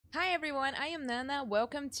Hi everyone, I am Nana.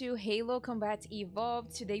 Welcome to Halo Combat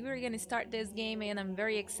Evolved. Today we're gonna start this game and I'm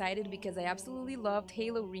very excited because I absolutely loved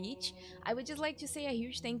Halo Reach. I would just like to say a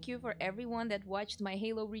huge thank you for everyone that watched my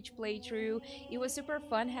Halo Reach playthrough. It was super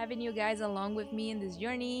fun having you guys along with me in this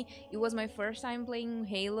journey. It was my first time playing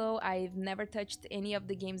Halo. I've never touched any of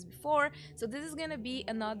the games before, so this is gonna be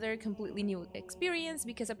another completely new experience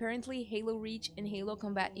because apparently Halo Reach and Halo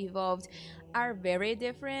Combat Evolved are very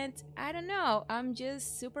different. I don't know. I'm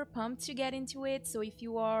just super pumped to get into it. So if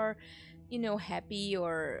you are, happy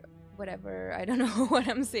or whatever, I don't know what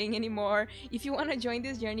I'm saying anymore. If you want to join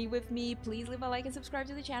this journey with me, please leave a like and subscribe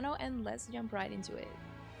to the channel and let's jump right into it.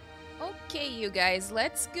 Okay, you guys,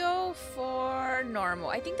 let's go for normal.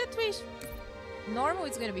 I think that way normal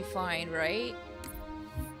is gonna be fine, right?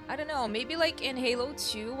 I don't know, maybe like in Halo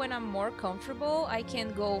 2 when I'm more comfortable, I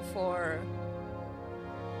can go for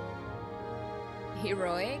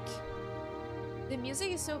heroic. The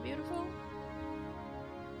music is so beautiful.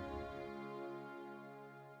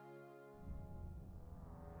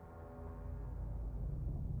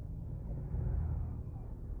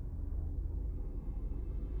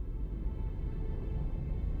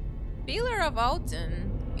 Pillar of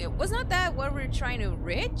Alton. It was not that what we were trying to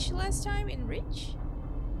reach last time in Reach?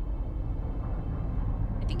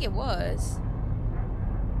 I think it was.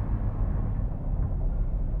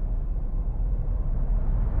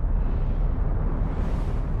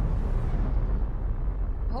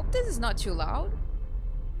 I hope this is not too loud.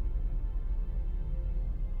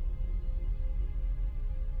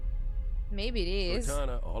 Maybe it is.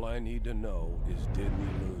 Cortana, all I need to know is did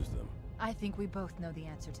we lose them? I think we both know the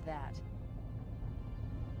answer to that.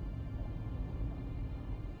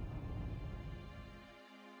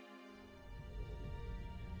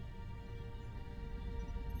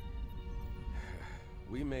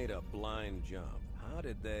 We made a blind jump. How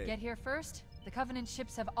did they... Get here first? The Covenant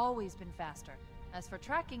ships have always been faster. As for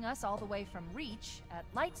tracking us all the way from Reach, at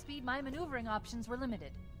light speed my maneuvering options were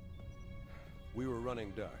limited. We were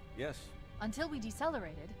running dark, yes? Until we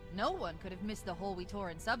decelerated, no one could have missed the hole we tore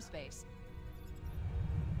in subspace.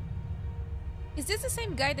 Is this the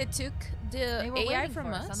same guy that took the They were AI waiting from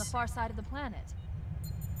for us? on the far side of the planet.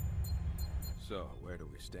 So, where do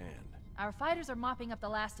we stand? Our fighters are mopping up the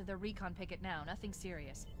last of their recon picket now, nothing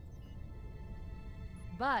serious.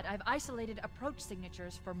 But I've isolated approach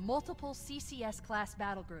signatures for multiple CCS-class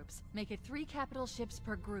battle groups. Make it 3 capital ships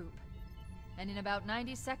per group. And in about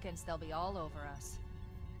 90 seconds, they'll be all over us.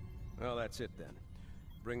 Well, that's it then.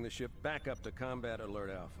 Bring the ship back up to Combat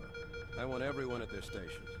Alert Alpha. I want everyone at their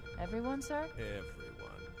stations. Everyone, sir?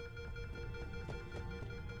 Everyone.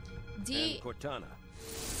 D. And Cortana,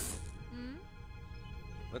 Hmm?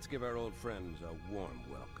 let's give our old friends a warm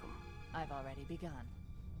welcome. I've already begun.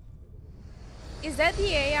 Is that the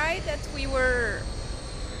AI that we were...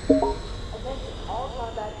 Attention, all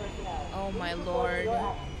combat personnel. Oh my Please report to lord. your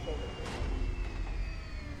action stations.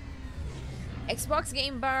 Xbox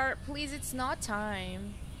game bar, please, it's not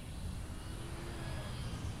time.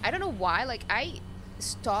 I don't know why, like I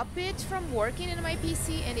stop it from working in my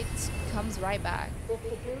PC and it comes right back. 5th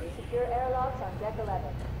platoon, secure airlocks on deck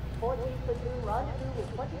 11. 14th platoon, rendezvous with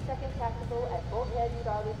 22nd Tactical at Bulkhead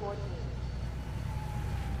Charlie 14.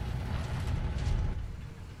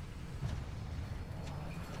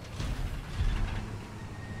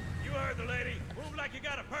 You heard the lady. Move like you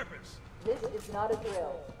got a purpose. This is not a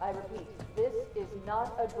drill. I repeat, this is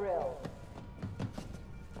not a drill.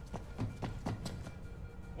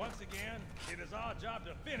 Once again, it is our job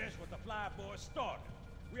to finish what the flyboys started.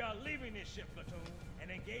 We are leaving this ship platoon and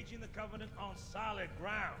engaging the Covenant on solid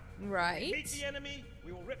ground. Right? Meet the enemy,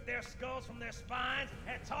 we will rip their skulls from their spines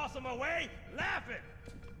and toss them away, laughing.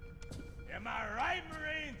 Am I right,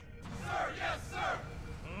 Marines? Sir, yes, sir.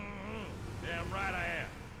 Damn right I am.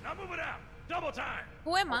 Now move it out. Double time.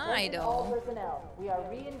 Who am I Attention all though? personnel. We are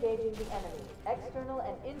re-engaging the enemy. External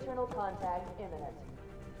and internal contact imminent.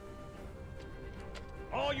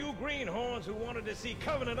 All you greenhorns who wanted to see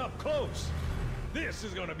Covenant up close, this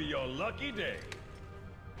is gonna be your lucky day.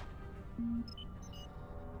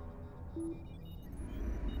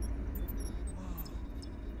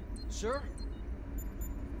 Sir?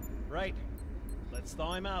 Right. Let's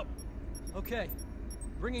thaw him out. Okay.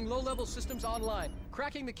 Bringing low-level systems online.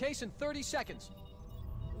 Cracking the case in 30 seconds.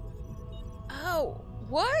 Oh,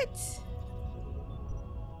 what?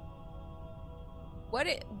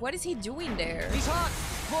 What is he doing there? He's hot!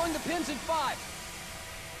 Blowing the pins in 5!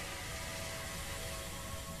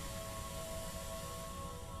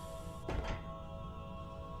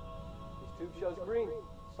 This tube shows green.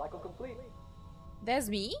 Cycle complete. That's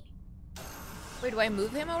me? Wait, do I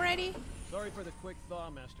move him already? Sorry for the quick thaw,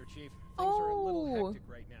 Master Chief. Things are a little Oh. hectic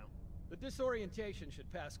right now. disorientation should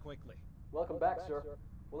pass quickly. Welcome back, sir.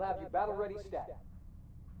 We'll have you battle-ready stat.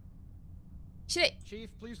 Should I? Chief,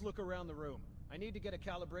 please look around the room. I need to get a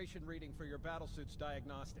calibration reading for your battlesuit's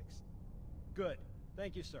diagnostics. Good.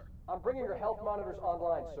 Thank you, sir. I'm bringing your health monitors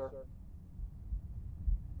online, sir.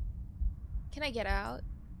 Can I get out?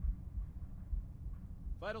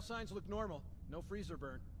 Vital signs look normal. No freezer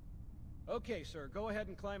burn. Okay, sir. Go ahead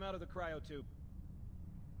and climb out of the cryo tube.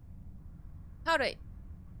 How do I?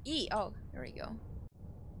 E. Oh, there we go.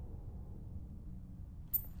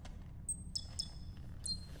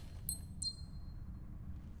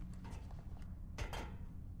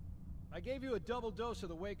 I gave you a double dose of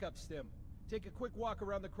the wake-up stim. Take a quick walk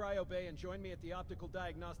around the cryo bay and join me at the optical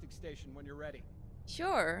diagnostic station when you're ready.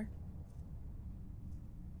 Sure.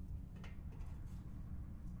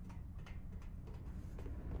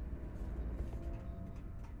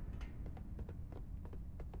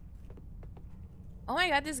 Oh my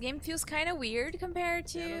god, this game feels kind of weird compared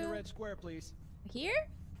Stand on the to red square, please. here?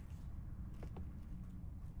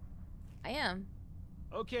 I am.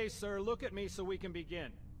 Okay, sir, look at me so we can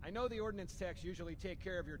begin. I know the ordnance techs usually take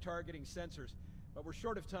care of your targeting sensors, but we're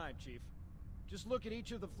short of time, Chief. Just look at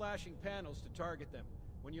each of the flashing panels to target them.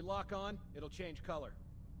 When you lock on, it'll change color.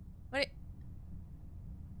 What?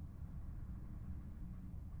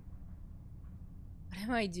 What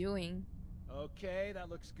am I doing? Okay, that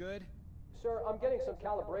looks good. Sir, I'm getting some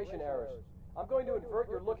calibration errors. I'm going to invert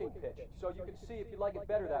your looking pitch, so you can see if you like it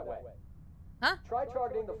better that way. Huh? Try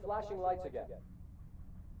targeting the flashing lights again.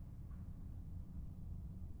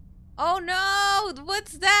 Oh no!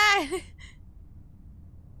 What's that?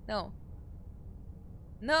 No.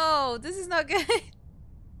 No, this is not good.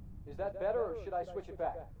 Is that better, or should I switch it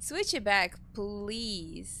back? Switch it back,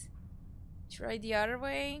 please. Try the other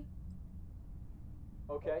way.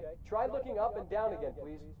 Okay. Try looking up and down again,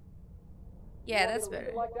 please. Yeah, You want me that's to leave better.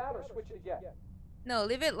 it like that, or switch it again? No,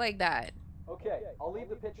 leave it like that. Okay, I'll leave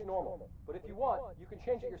the pitch normal. But if you want, you can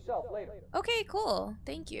change it yourself later. Okay, cool.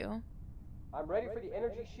 Thank you. I'm ready for the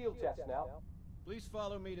energy shield test now. Please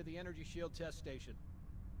follow me to the energy shield test station.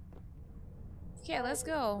 Okay, let's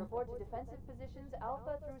go. Report to defensive positions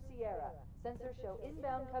Alpha through Sierra. Sensors show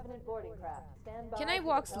inbound Covenant boarding craft. Stand by. Can I to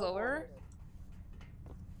walk repel slower? orders.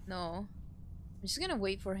 No. I'm just gonna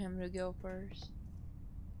wait for him to go first.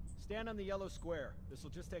 Stand on the yellow square. This'll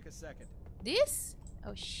just take a second. This?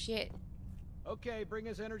 Oh shit. Okay, bring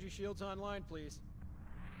his energy shields online, please.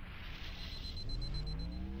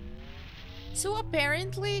 So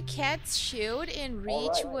apparently Kat's shield in All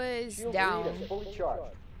reach right. was Shield down lead is fully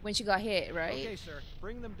charged. when she got hit, right? Okay, sir.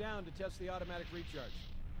 Bring them down to test the automatic recharge.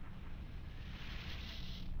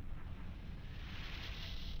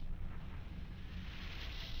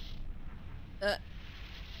 Uh.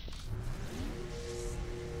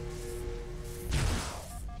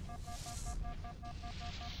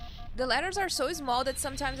 The letters are so small that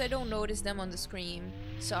sometimes I don't notice them on the screen.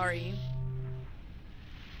 Sorry.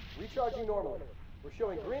 Recharging normally. We're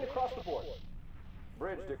showing green across the board.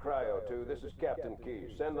 Bridge to Cryo 2, this is Captain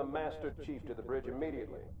Key. Send the Master Chief to the bridge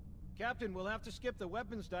immediately. Captain, we'll have to skip the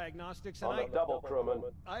weapons diagnostics and On the double, crewman.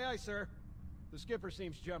 Aye, aye, sir. The skipper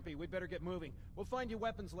seems jumpy. We'd better get moving. We'll find you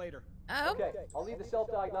weapons later. Oh, Okay, I'll leave the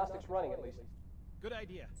self-diagnostics running at least. Good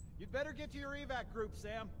idea. You'd better get to your evac group,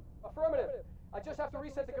 Sam. Affirmative. I just have to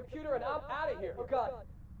reset the computer and I'm out of here. Oh god,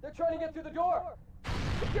 they're trying to get through the door.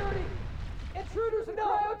 Security! Intruders in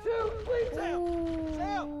Cryo 2! Please!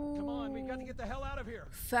 Sam! Come on, we got to get the hell out of here.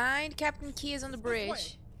 find Captain Key is on the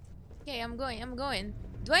bridge. Okay, I'm going.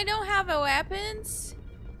 Do I don't have a weapons?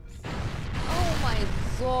 Oh my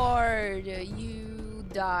lord, you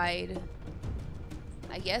died.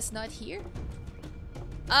 I guess not here.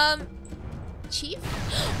 Chief?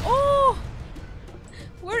 Oh!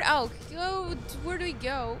 Where? Oh, go. Where do we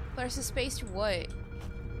go? There's a space to what?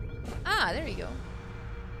 Ah, there we go.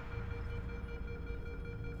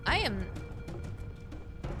 I am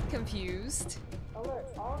confused. Alert,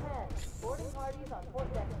 all hands. Boarding parties on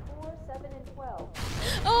port deck 4, 7, and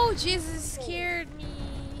 12. Oh, Jesus, scared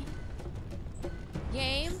me.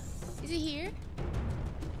 Game? Is he here?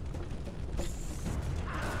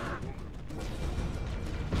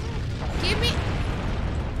 Give me.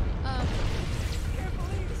 Can't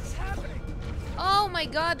believe this is happening! Oh my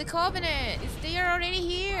God, the Covenant. They are already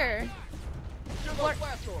here.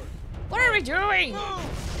 What are we doing?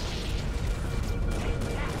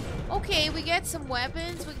 Okay, we get some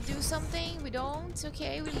weapons. We do something. We don't.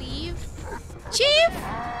 Okay, we leave. Chief!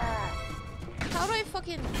 How do I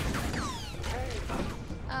fucking...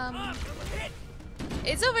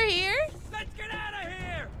 It's over here? Let's get out of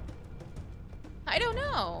here! I don't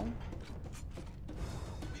know.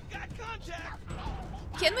 We've got contact!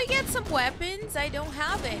 Can we get some weapons? I don't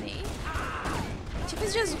have any. Chief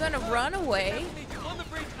is just gonna run away. On the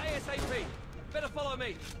bridge ASAP. Better follow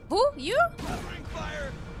me. Who? You? Covering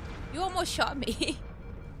fire. You almost shot me.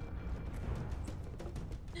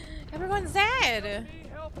 Everyone's dead. Let me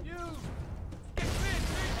help you.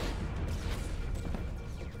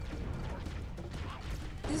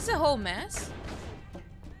 This is a whole mess.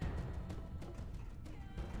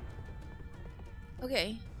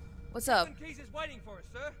 Okay. What's up? Captain Keyes is waiting for us,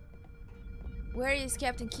 sir. Where is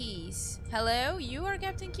Captain Keyes? Hello? You are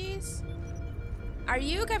Captain Keyes? Are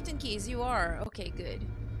you Captain Keyes? You are. Okay, good.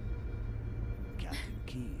 Captain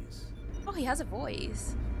Keyes. Oh, he has a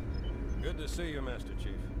voice. Good to see you, Master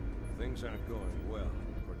Chief. Things aren't going well.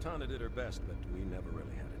 Cortana did her best, but we never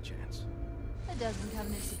really had a chance. A dozen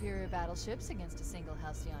Covenant superior battleships against a single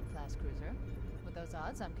Halcyon-class cruiser. With those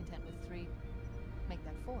odds, I'm content with 3, make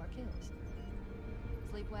that 4 kills.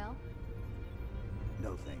 Sleep well?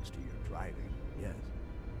 No thanks to your driving, yes.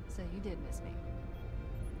 So you did miss me.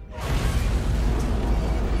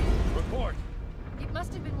 Report. It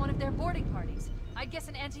must have been one of their boarding parties. I'd guess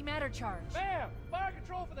an antimatter charge. Ma'am, fire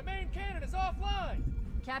control for the main cannon is offline.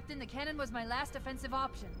 Captain, the cannon was my last offensive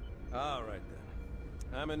option. All right,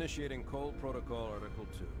 then. I'm initiating Cole Protocol Article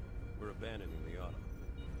 2. We're abandoning the Autumn.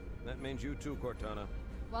 That means you too, Cortana.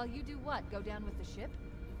 While you do what? Go down with the ship?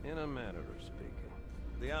 In a manner of speaking.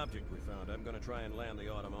 The object we found, I'm gonna try and land the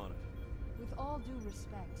Autumn on it. With all due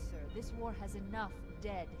respect, sir, this war has enough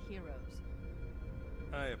dead heroes.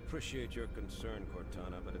 I appreciate your concern,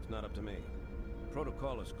 Cortana, but it's not up to me.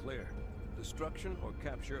 Protocol is clear. Destruction or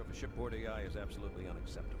capture of a shipboard AI is absolutely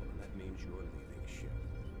unacceptable, and that means you're leaving ship.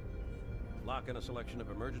 Lock in a selection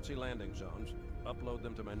of emergency landing zones, upload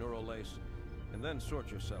them to my neural lace, and then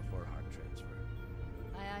sort yourself for a heart transfer.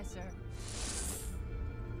 Aye, aye, sir.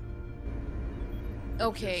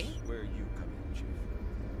 Okay. This is where you come in,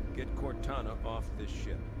 Chief. Get Cortana off this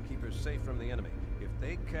ship. Keep her safe from the enemy. If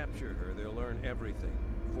they capture her, they'll learn everything.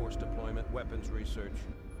 Force deployment, weapons research.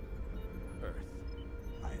 Earth.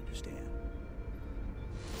 I understand.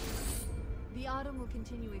 The Autumn will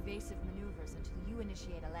continue evasive maneuvers until you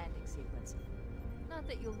initiate a landing sequence. Not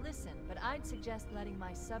that you'll listen, but I'd suggest letting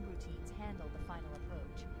my subroutines handle the final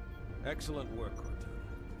approach. Excellent work, Cortana.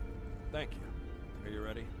 Thank you. Are you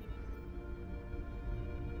ready?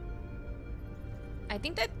 I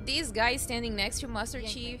think that this guy standing next to Master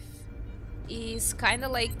Chief is kind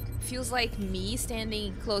of like, feels like me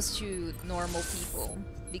standing close to normal people.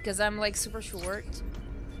 Because I'm like super short.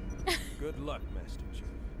 Good luck, Master Chief.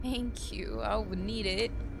 Thank you. I would need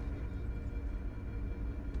it.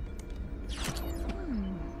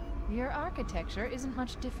 Your architecture isn't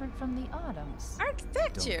much different from the Autumn's. Don't get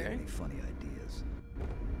Architecture. any funny ideas.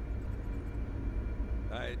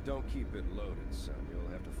 I don't keep it loaded, son. You'll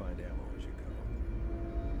have to find ammo as you go.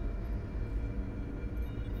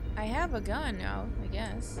 I have a gun now, I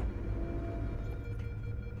guess.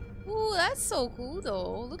 Ooh, that's so cool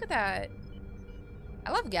though. Look at that.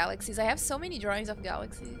 I love galaxies. I have so many drawings of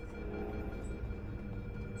galaxies.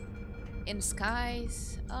 In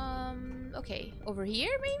skies. Okay. Over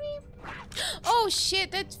here, maybe? Oh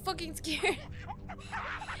shit, that's fucking scary.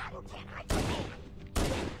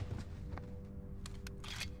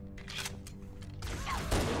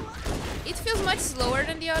 It feels much slower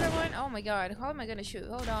than the other one. Oh my god, how am I gonna shoot?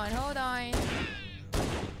 Hold on, hold on.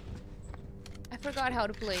 I forgot how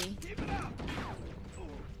to play.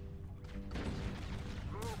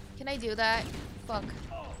 Can I do that? Fuck.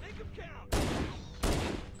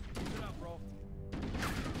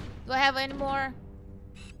 Do I have any more?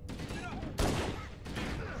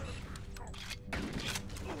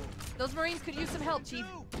 Those Marines could use some help, Chief.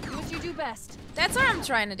 Do what you do best. That's what I'm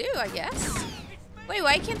trying to do, I guess. Wait,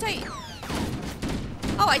 why can't I...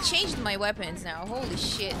 Oh, I changed my weapons now. Holy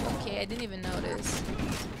shit. Okay, I didn't even notice.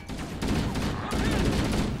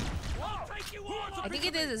 I think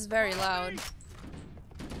it is very loud.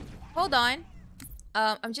 Hold on.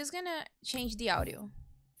 I'm just gonna change the audio.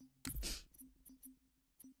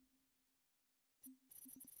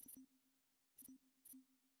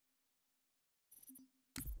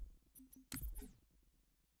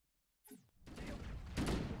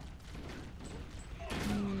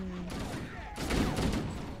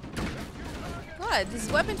 God,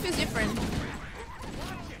 this weapon feels different.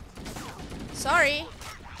 Sorry.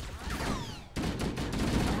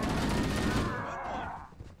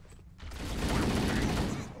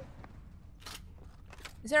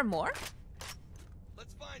 Is there more?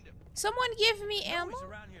 Let's find him. Someone give me ammo? He's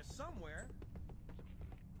around here somewhere.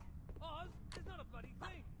 Oz, there's not a bloody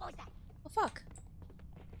thing. Oh fuck.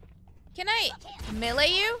 Can I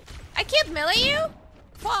melee you? I can't melee you?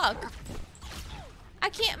 Fuck. I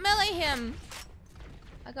can't melee him.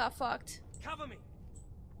 I got fucked. Cover me.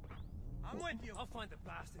 I'm with you. I'll find the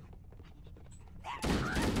bastard.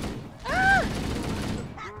 Ah!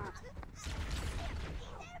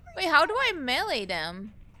 Wait, how do I melee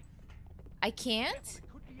them? I can't?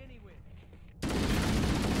 Could be anywhere.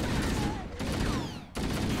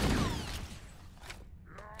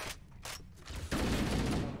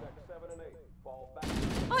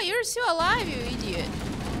 Oh, you're still alive, you idiot.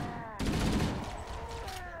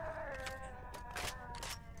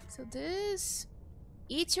 So this...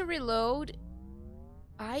 E to reload.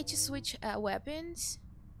 I to switch weapons.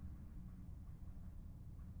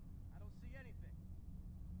 I don't see anything.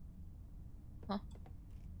 Huh.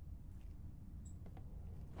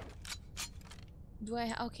 Do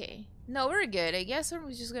I... Okay. No, we're good. I guess we're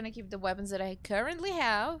just gonna keep the weapons that I currently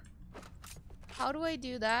have. How do I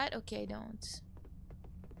do that? Okay, I don't.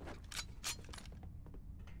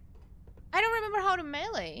 I don't remember how to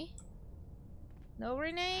melee. No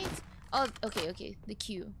grenades? Oh, okay, okay. The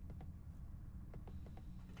Q.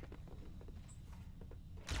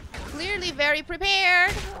 Clearly very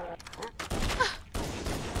prepared.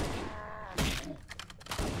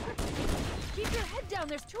 Keep your head down.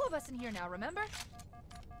 There's 2 of us in here now, remember?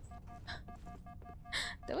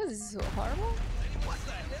 That was so horrible. What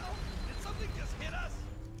the hell? Did something just hit us?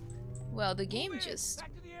 Well, the game just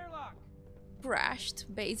Back to the airlock. crashed,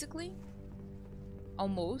 basically.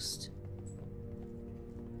 Almost.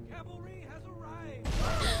 Cavalry has arrived.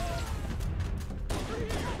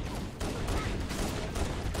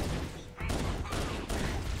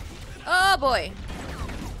 Oh boy.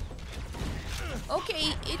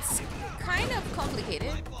 Okay, it's kind of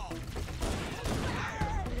complicated.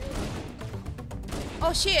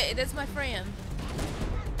 Oh shit, that's my friend.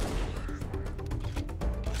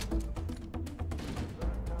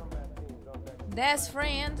 That's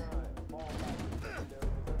friend.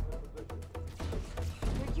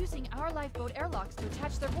 They're using our lifeboat airlocks to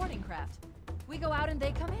attach their boarding craft. We go out and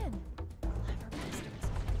they come in. Clever bastards.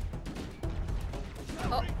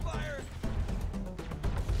 Oh.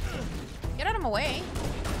 Get out of my way.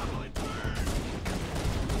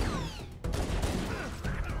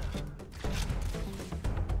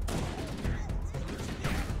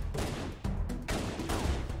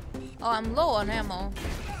 Oh, I'm low on ammo.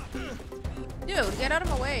 Dude, get out of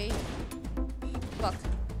my way. Fuck.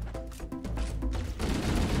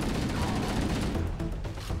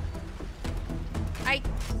 I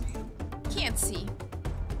can't see.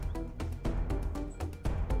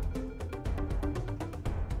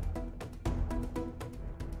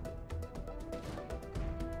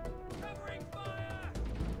 Covering fire.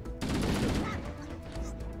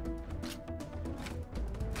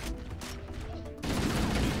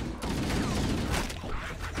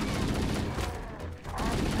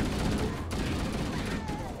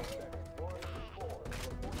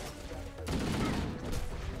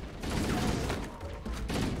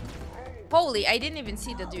 Holy, I didn't even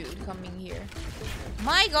see the dude coming here.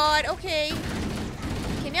 My god, okay.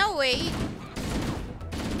 Can y'all wait?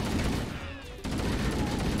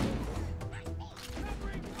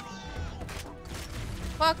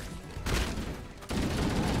 Fuck.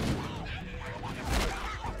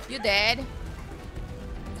 You dead.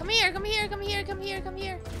 Come here, come here, come here, come here, come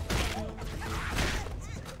here.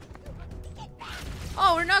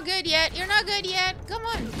 Oh, we're not good yet. You're not good yet. Come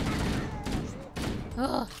on.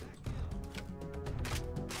 Ugh.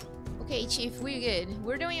 Okay, Chief, we're good.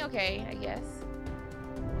 We're doing okay, I guess.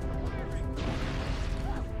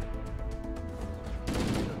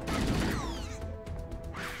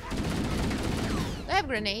 I have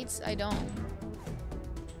grenades. I don't.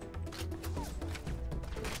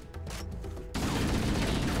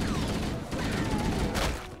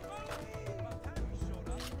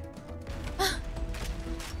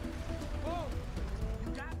 Whoa!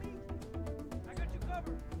 You got me? I got you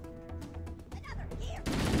covered.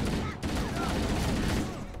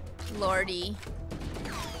 Lordy.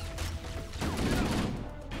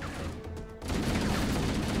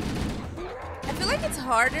 I feel like it's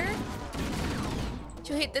harder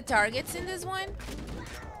to hit the targets in this one.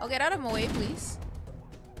 Oh, get out of my way, please.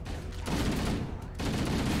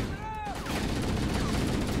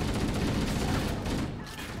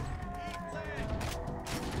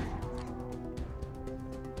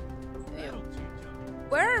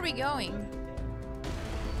 Where are we going?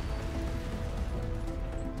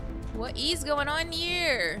 What is going on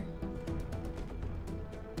here?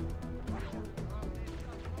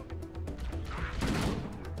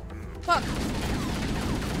 Fuck.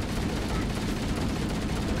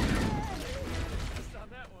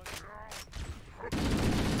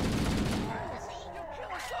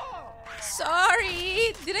 Sorry.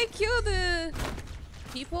 I kill the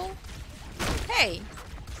people? Hey!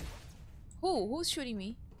 Who's shooting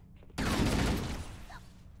me?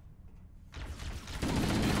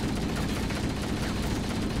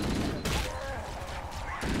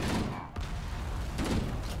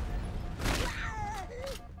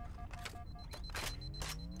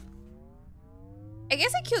 I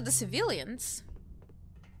guess I killed the civilians.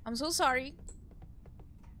 I'm so sorry.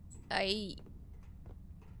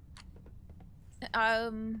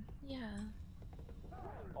 Yeah.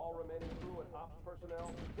 All remaining crew and ops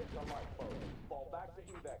personnel, hit the lifeboat. Fall back to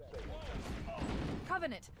evac station.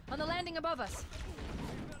 Covenant, on the landing above us.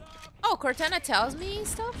 Oh, Cortana tells me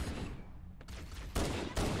stuff?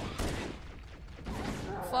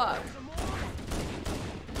 Fuck.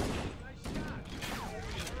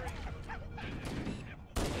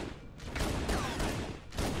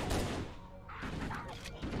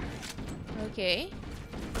 Okay.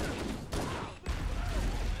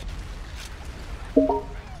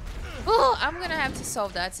 Oh, I'm gonna have to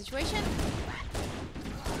solve that situation.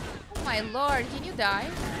 Oh my lord, can you die?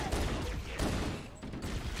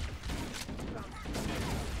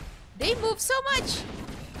 They move so much!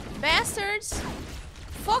 Bastards!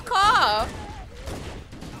 Fuck off!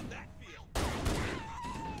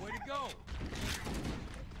 Way to go.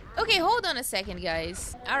 Okay, hold on a second,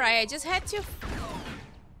 guys. Alright, I just had to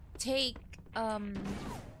take, to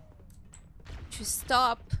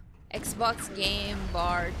stop Xbox Game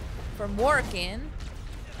Bar from working.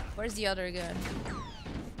 Where's the other gun?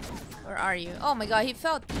 Where are you? Oh my god, he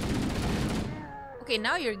fell. Okay,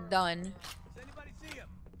 now you're done. Does anybody see him?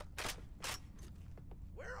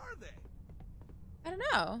 Where are they? I don't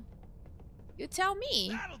know. You tell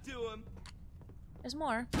me. That'll do him. There's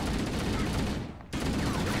more.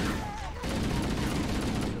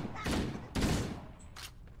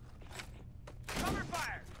 Cover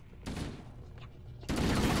fire.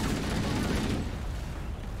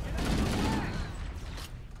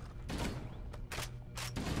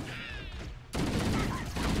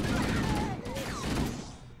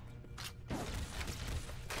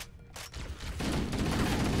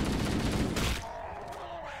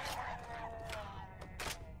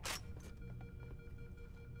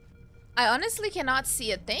 I honestly cannot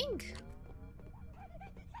see a thing.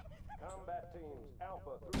 Combat teams,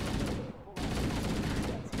 Alpha through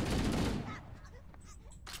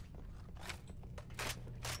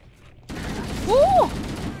Woo!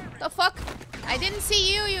 The fuck? I didn't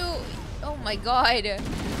see you, oh my god.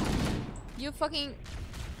 You fucking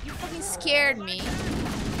scared me.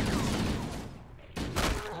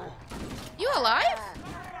 You alive?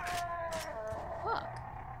 Fuck.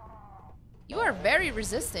 You are very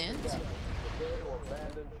resistant.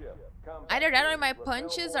 Either that or my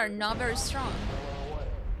punches are not very strong.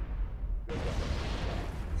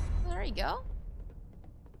 There you go.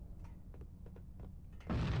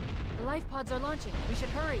 The life pods are launching. We should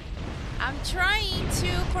hurry. I'm trying to,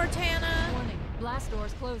 Cortana. Warning, blast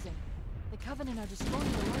doors closing. The Covenant are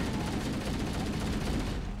destroying the life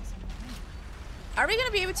pods. Are we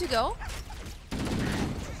gonna be able to go?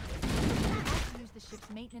 Use the ship's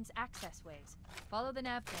maintenance access ways. Follow the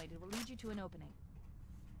nav point. It will lead you to an opening.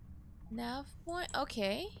 Nav point?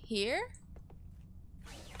 Okay, here?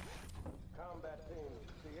 combat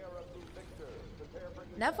teams, Sierra through Victor. Prepare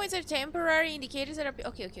for Nav points are temporary indicators that are...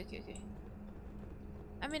 Okay.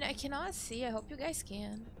 I mean, I cannot see. I hope you guys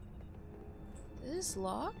can. This is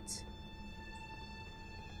locked?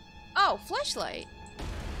 Oh, flashlight.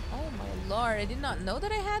 Oh my lord, I did not know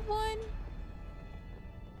that I had one.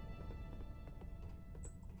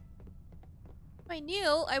 If I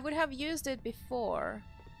knew, I would have used it before.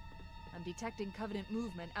 I'm detecting Covenant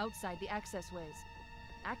movement outside the access ways.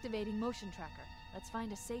 Activating motion tracker. Let's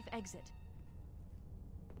find a safe exit.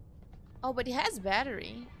 Oh, but it has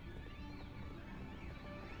battery.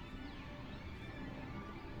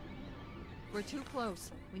 We're too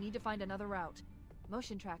close. We need to find another route.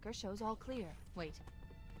 Motion tracker shows all clear. Wait.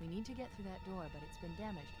 We need to get through that door, but it's been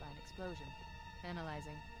damaged by an explosion.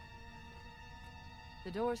 Analyzing.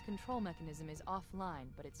 The door's control mechanism is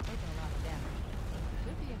offline, but it's taken a lot of damage. You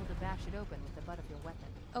should be able to bash it open with the butt of your weapon.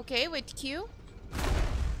 Okay, with Q.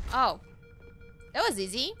 Oh. That was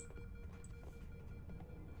easy.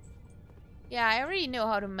 Yeah, I already know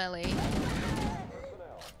how to melee.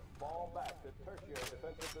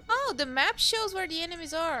 Oh, the map shows where the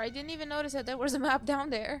enemies are. I didn't even notice that there was a map down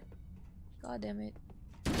there. God damn it.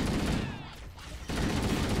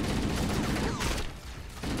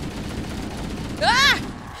 Ah!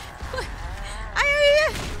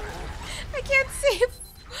 I can't see.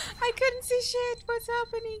 I couldn't see shit. What's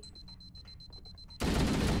happening?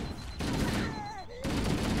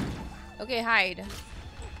 Okay, hide.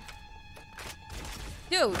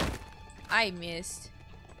 Dude, I missed.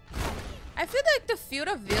 I feel like the field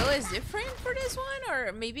of view is different for this one,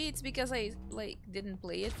 or maybe it's because I like didn't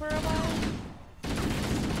play it for a while.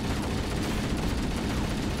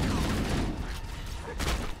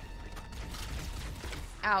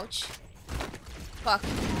 Ouch. Fuck.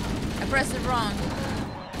 I pressed it wrong.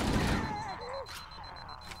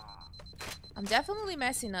 I'm definitely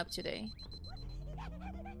messing up today.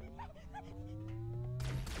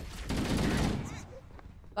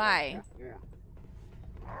 Bye.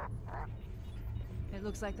 It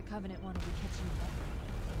looks like the Covenant one will be catching you up.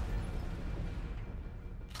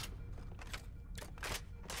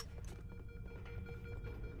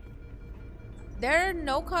 There are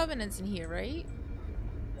no Covenants in here, right?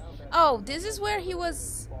 Oh, this is where he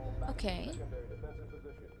was... Okay.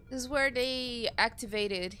 This is where they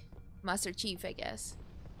activated Master Chief, I guess.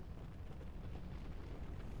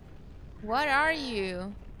 What are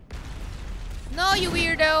you? No, you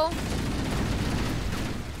weirdo!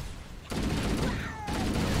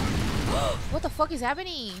 What the fuck is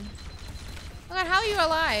happening? Oh God, how are you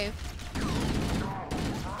alive?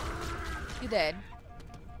 You dead.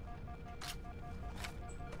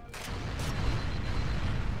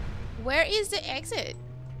 Where is the exit?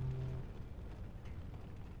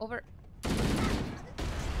 Over.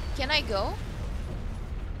 Can I go?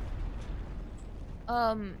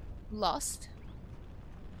 Lost.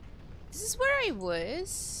 This is where I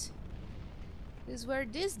was. This is where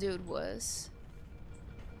this dude was.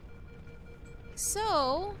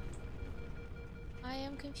 So, I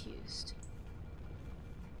am confused.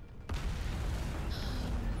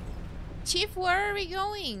 Chief, where are we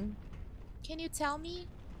going? Can you tell me?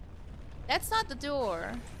 That's not the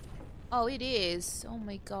door. Oh, it is. Oh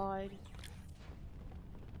my God.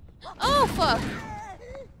 Oh, fuck.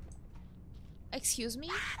 Excuse me?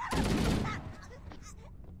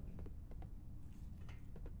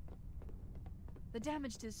 The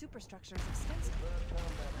damage to the superstructure is extensive.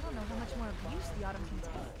 I don't know how much more abuse the Autumn can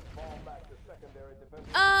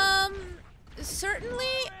take. Certainly.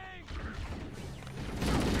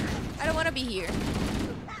 I don't want to be here.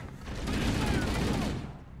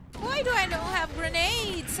 Why do I not have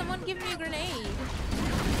grenades? Someone give me a grenade.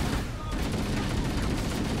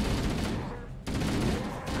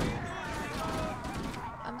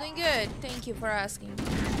 I'm doing good. Thank you for asking.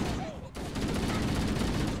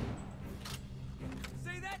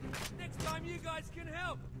 Say that? Next time you guys can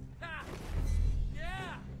help. Ha!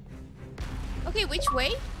 Yeah. Okay, which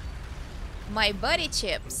way? My buddy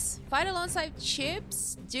Chips. Fight alongside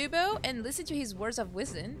Chips, Dubo, and listen to his words of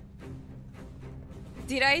wisdom.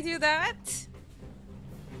 Did I do that?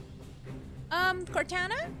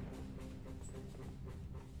 Cortana?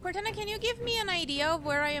 Cortana, can you give me an idea of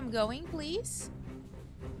where I am going, please?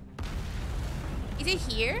 Is it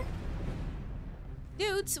here?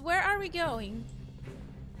 Dudes, where are we going?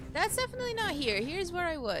 That's definitely not here. Here's where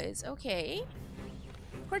I was. Okay.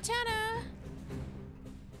 Cortana!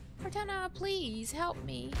 Cortana, please help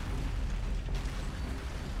me.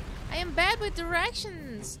 I am bad with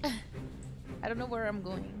directions. I don't know where I'm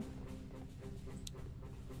going.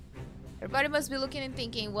 Everybody must be looking and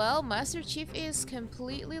thinking, well, Master Chief is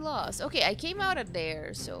completely lost. Okay, I came out of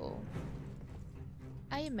there, so...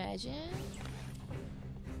 I imagine...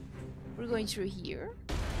 we're going through here.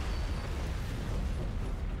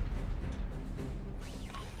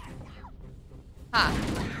 Ah.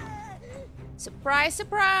 Surprise,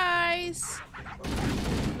 surprise!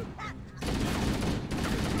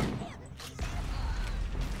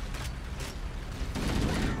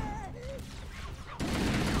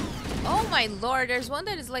 Oh my lord, there's one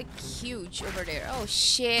that is like huge over there. Oh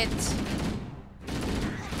shit.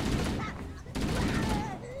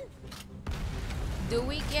 Do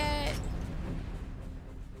we get...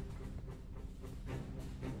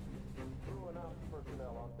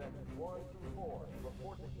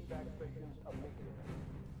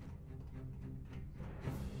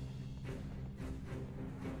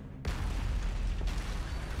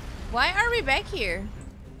 Why are we back here?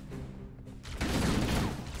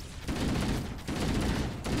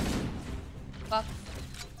 Fuck.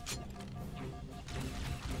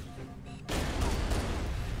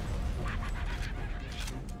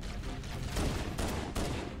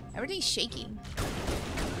 Everything's shaking.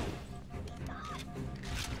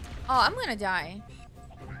 Oh, I'm gonna die.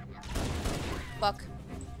 Fuck.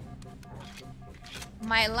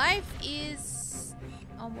 My life is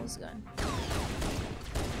almost gone.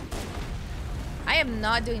 I am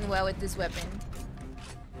not doing well with this weapon.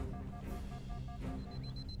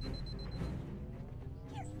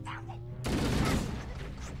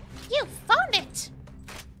 You found it!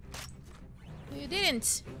 You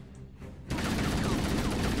didn't.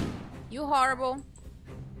 You horrible.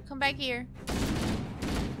 Come back here.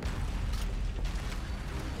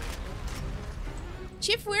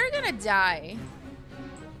 Chief, we're gonna die.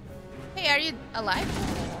 Hey, are you alive?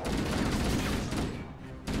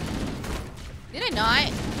 Did I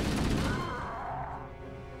not?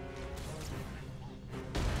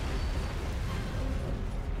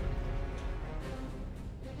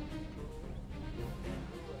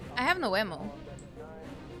 I have no ammo.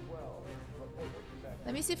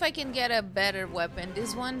 Let me see if I can get a better weapon.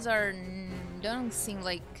 These ones are... don't seem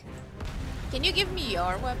like... Can you give me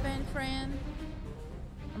your weapon, friend?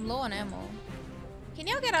 I'm low on ammo. Can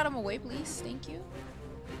y'all get out of my way, please? Thank you.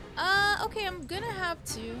 Okay, I'm gonna have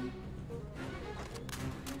to...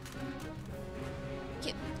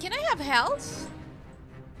 Can I have health?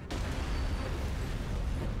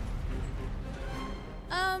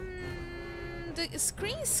 The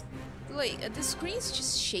screen's... Like, the screen's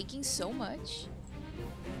just shaking so much.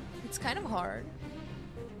 It's kind of hard.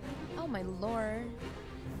 Oh my lord.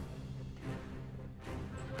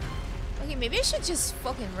 Okay, maybe I should just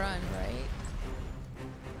fucking run, right?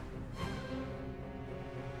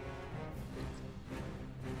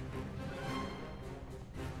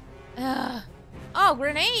 Oh,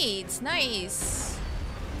 grenades! Nice!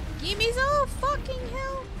 Give me some fucking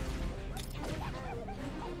hell!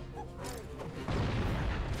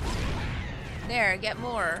 There, get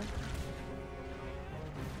more.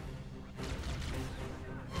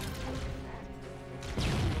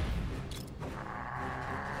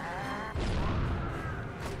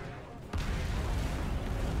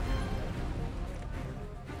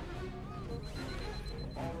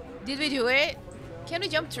 Did we do it? Can we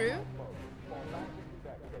jump through?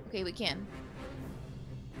 Okay, we can.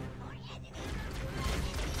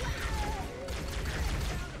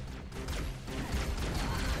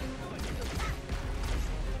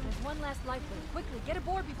 There's one last life ring. Quickly, get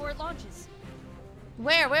aboard before it launches.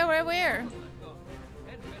 Where? Where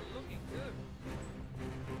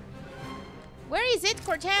is it,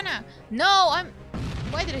 Cortana? No, I'm...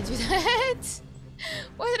 Why did I do that?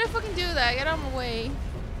 Why did I fucking do that? Get out of my way.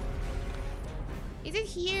 Is it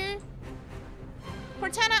here?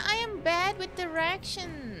 Cortana, I am bad with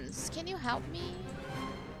directions. Can you help me?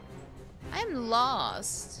 I am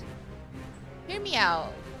lost. Hear me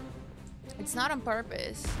out. It's not on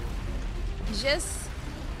purpose. It's just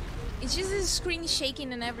the screen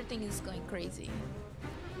shaking and everything is going crazy.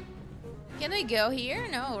 Can we go here?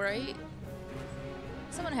 No, right?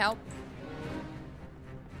 Someone help.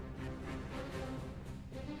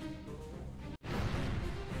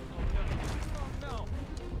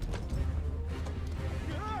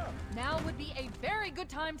 Now would be a very good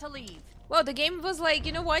time to leave. Well, the game was like,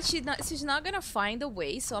 you know what? She's not gonna find a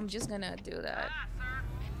way, so I'm just gonna do that.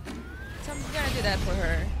 So I'm gonna do that for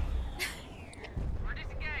her.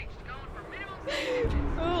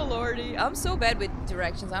 Oh lordy, I'm so bad with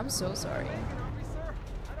directions. I'm so sorry.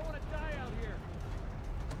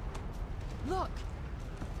 Look.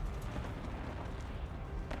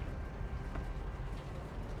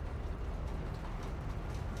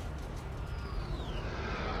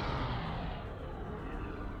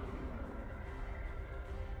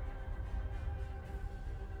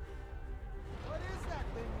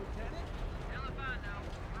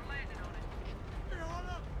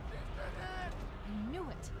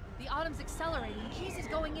 Accelerating. Keys is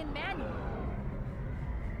going in manual.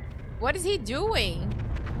 What is he doing?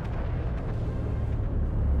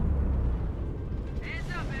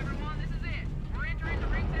 Hands up, everyone. This is it. We're entering the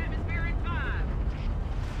ring's atmosphere in 5.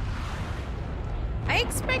 I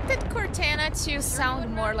expected Cortana to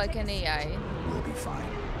sound more like an AI. We'll be fine.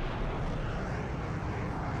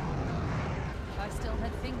 If I still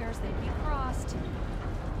had fingers, they'd be crossed.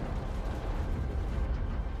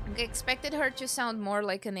 I expected her to sound more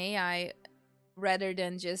like an AI rather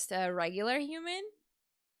than just a regular human.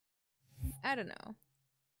 I don't know.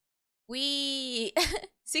 We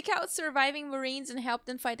seek out surviving Marines and help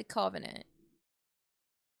them fight the Covenant.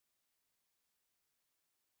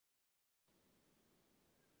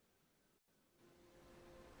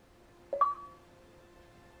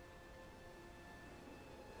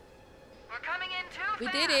 We're coming in too We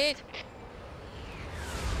fast. did it.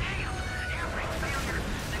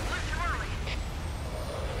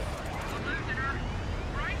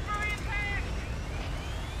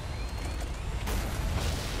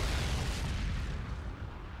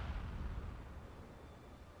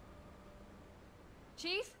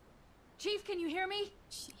 Chief? Chief, can you hear me?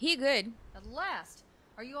 He good. At last.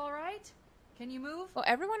 Are you alright? Can you move? Oh,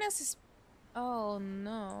 everyone else is... Oh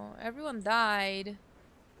no. Everyone died.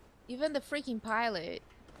 Even the freaking pilot.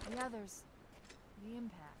 Yeah, there's the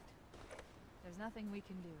impact. There's nothing we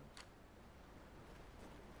can do.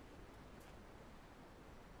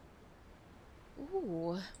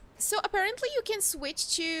 Ooh. So apparently you can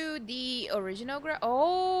switch to the original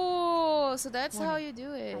Oh, so that's how Warning. you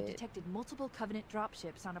do I've it. detected multiple Covenant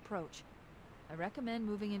dropships on approach. I recommend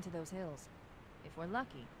moving into those hills. If we're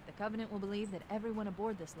lucky, the Covenant will believe that everyone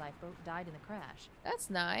aboard this lifeboat died in the crash. That's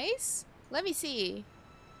nice. Let me see.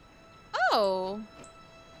 Oh.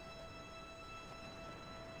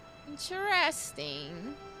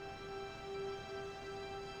 Interesting.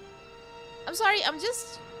 I'm sorry, I'm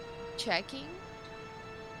just checking.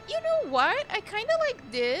 You know what? I kind of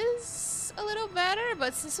like this a little better,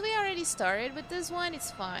 but since we already started with this one,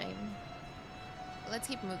 it's fine. Let's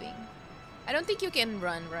keep moving. I don't think you can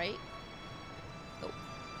run, right? Nope.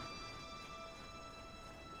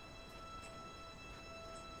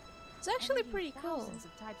 It's actually Entering pretty cool. Thousands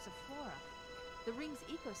of types of flora. The ring's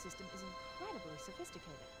ecosystem is incredibly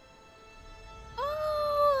sophisticated.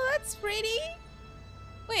 Oh, that's pretty.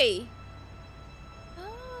 Wait.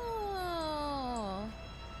 Oh.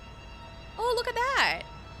 Oh, look at that.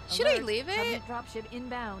 Should I Alert, leave it? Covenant dropship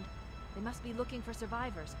inbound. They must be looking for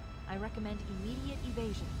survivors. I recommend immediate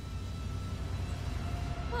evasion.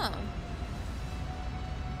 Huh.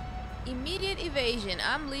 Immediate evasion.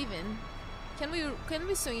 I'm leaving. Can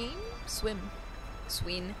we swim?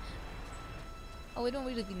 Swim. Oh, we don't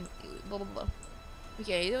really blah blah blah.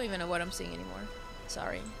 Okay, I don't even know what I'm saying anymore.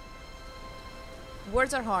 Sorry.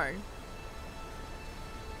 Words are hard.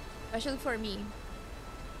 Especially for me.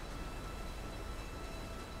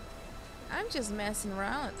 I'm just messing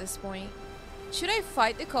around at this point. Should I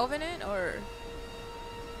fight the Covenant or...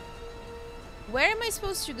 Where am I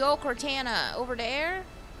supposed to go, Cortana? Over there?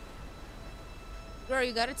 Girl,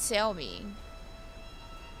 you gotta tell me.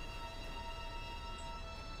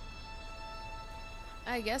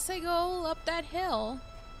 I guess I go up that hill.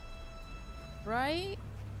 Right?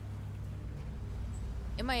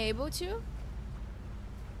 Am I able to?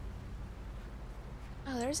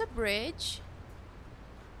 Oh, there's a bridge.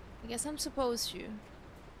 I guess I'm supposed to.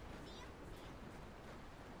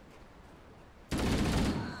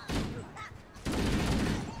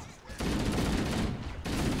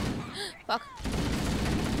 Fuck.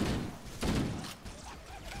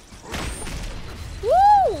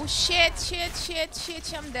 Woo! Shit, shit, shit,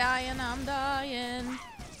 shit. I'm dying, I'm dying.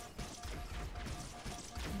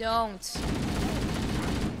 Don't.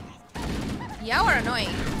 Y'all are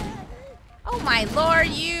annoying. Oh my lord,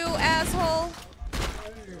 you asshole.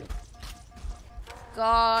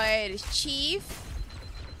 God, Chief.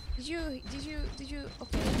 Did you,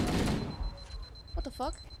 okay. What the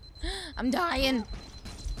fuck? I'm dying.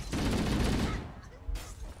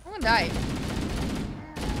 I'm gonna die.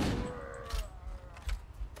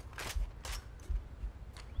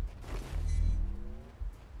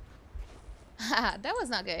 Haha, that was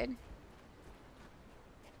not good.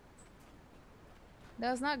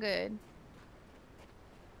 That was not good.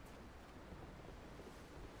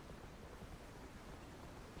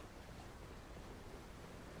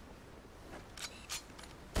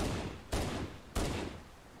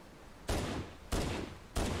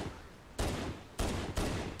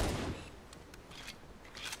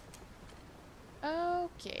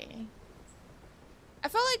 Okay. I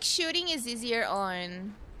feel like shooting is easier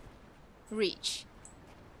on Reach.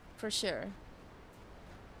 For sure.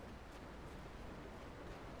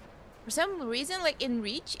 For some reason, like in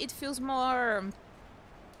Reach, it feels more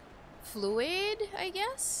fluid, I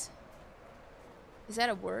guess? Is that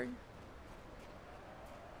a word?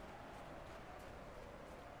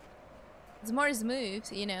 It's more smooth,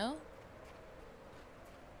 you know?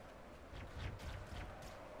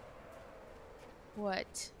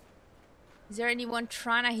 What? Is there anyone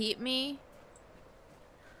trying to hit me?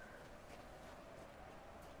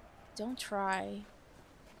 Don't try.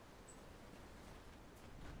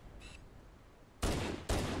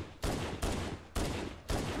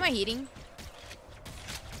 Am I hitting?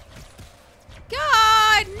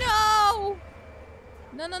 God, no!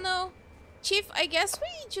 No, no, no. Chief, I guess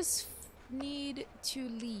we just need to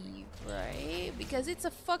leave, right? Because it's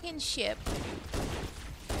a fucking ship.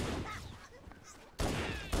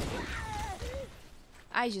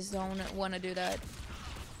 I just don't want to do that.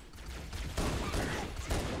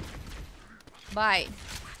 Bye.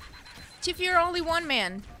 Chief, you're only one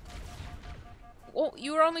man. Oh,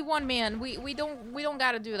 you're only one man. We don't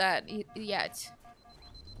gotta do that yet.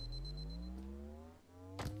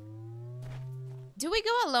 Do we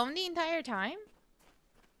go alone the entire time?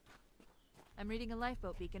 I'm reading a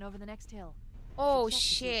lifeboat beacon over the next hill. Oh Should check to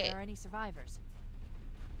see if shit. there are any survivors.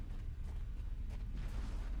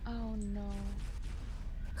 Oh no.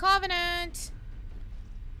 Covenant!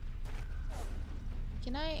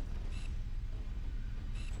 Can I...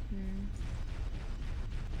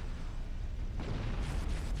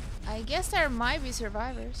 I guess there might be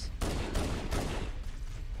survivors.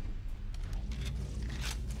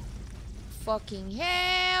 Fucking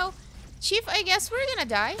hell. Chief, I guess we're gonna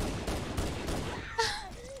die.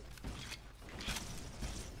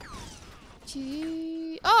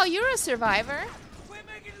 Gee. Oh, you're a survivor.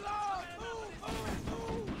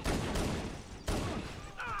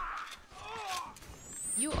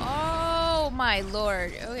 You, oh my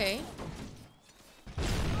lord. Okay.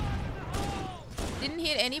 Didn't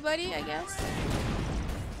hit anybody, I guess.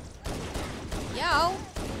 Yo.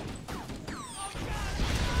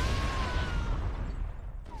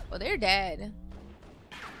 Well, they're dead.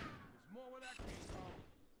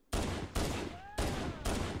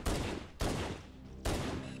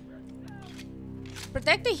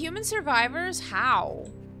 Protect the human survivors? How?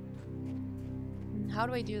 How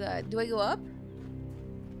do I do that? Do I go up?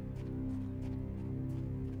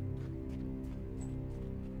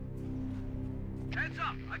 Heads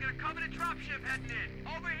up! I got a Covenant dropship heading in.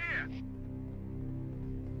 Over here.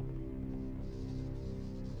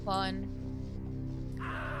 Fun.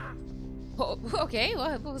 Oh, okay,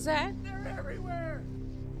 what was that? They're everywhere.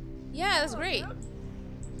 Yeah, that's great.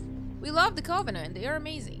 We love the Covenant. They are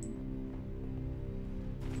amazing.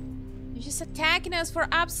 You're just attacking us for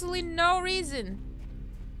absolutely no reason.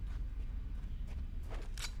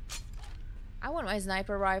 I want my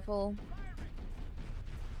sniper rifle.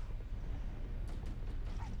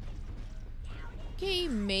 Okay,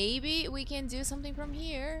 maybe we can do something from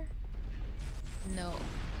here. No.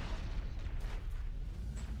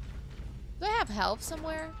 Do I have health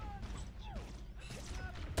somewhere?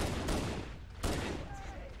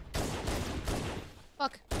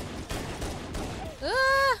 Fuck.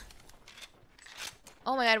 Ah!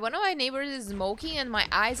 Oh my god, one of my neighbors is smoking and my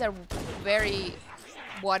eyes are very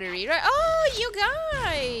watery, right? Oh, you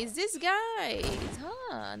guys! These guys!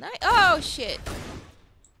 Huh, nice. Oh, shit.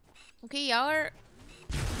 Okay, y'all are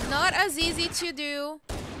not as easy to do.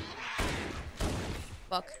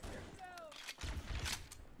 Fuck.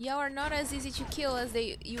 Y'all are not as easy to kill as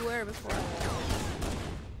you were before.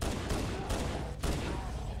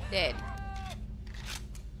 Dead.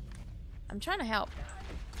 I'm trying to help.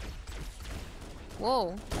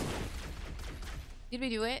 Whoa. Did we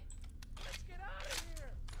do it?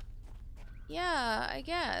 Yeah, I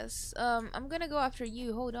guess. I'm gonna go after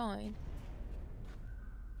you. Hold on.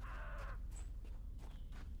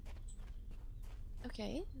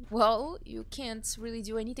 Okay. Well, you can't really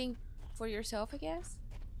do anything for yourself, I guess.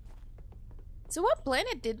 So what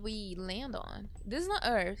planet did we land on? This is not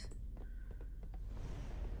Earth.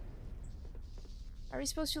 Are we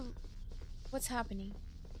supposed to... What's happening?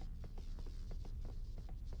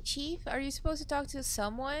 Chief, are you supposed to talk to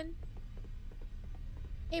someone?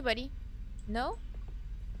 Hey, buddy. No?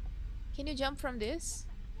 Can you jump from this?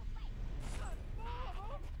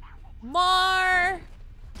 More!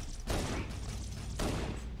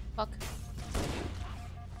 Fuck.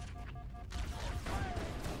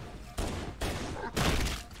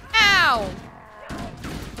 Ow!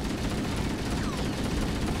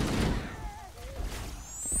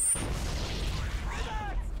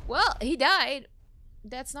 Well, he died.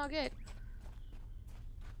 That's not good.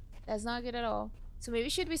 That's not good at all. So maybe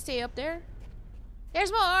should we stay up there?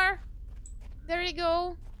 There's more! There you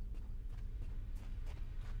go.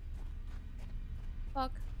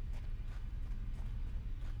 Fuck.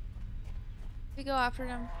 We go after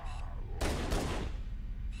them.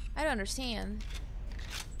 I don't understand.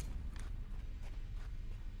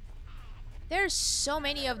 There's so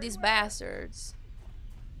many of these bastards.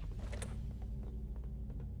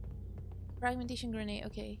 Fragmentation grenade,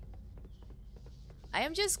 okay. I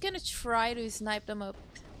am just gonna try to snipe them up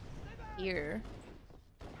here.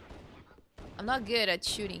 I'm not good at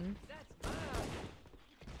shooting.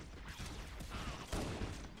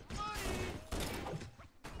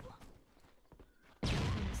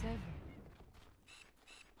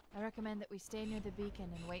 I recommend that we stay near the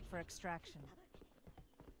beacon and wait for extraction.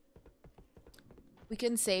 We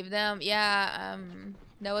can save them. Yeah,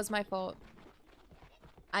 that was my fault.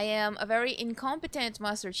 I am a very incompetent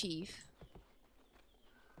Master Chief.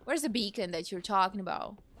 Where's the beacon that you're talking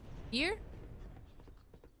about? Here?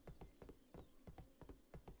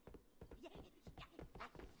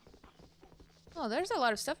 Oh, there's a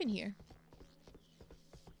lot of stuff in here.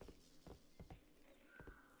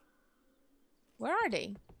 Where are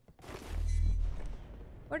they?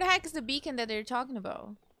 Where the heck is the beacon that they're talking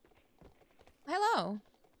about? Hello.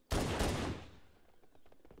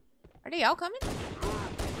 Are they all coming?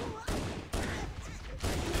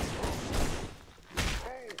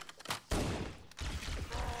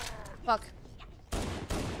 Fuck.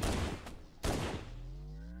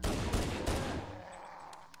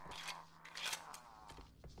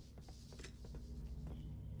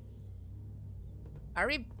 Are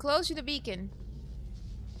we close to the beacon?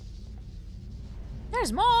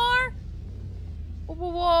 There's more!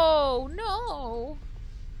 Whoa, no!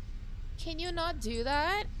 Can you not do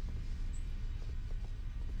that?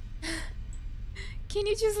 Can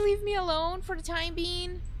you just leave me alone for the time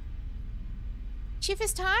being? Chief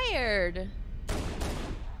is tired.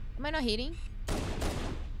 Am I not hitting?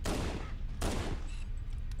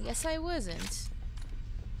 I guess I wasn't.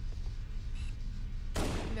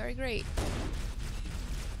 Very great.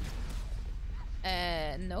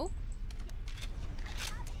 Nope.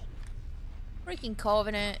 Freaking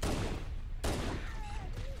Covenant.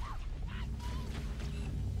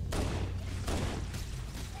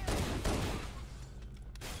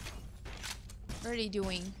 What are they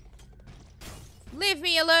doing? Leave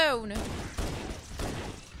me alone!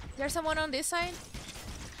 There's someone on this side?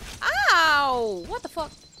 Ow! What the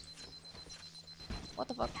fuck? What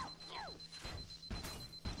the fuck?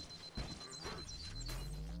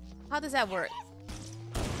 How does that work?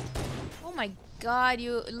 Oh my god,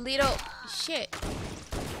 you little shit.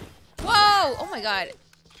 Whoa! Oh my god.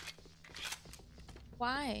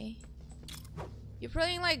 Why? You're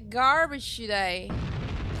playing like garbage today.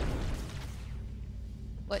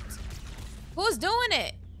 What? Who's doing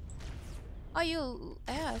it? Oh, you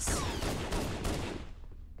ass.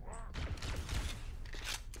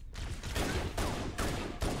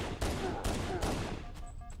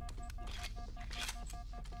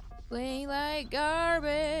 Playing like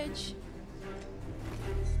garbage.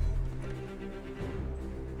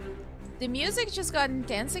 The music just got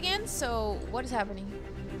intense again, so what is happening?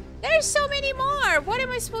 There's so many more! What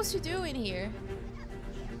am I supposed to do in here?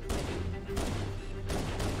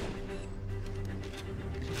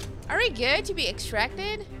 Are we good to be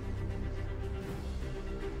extracted?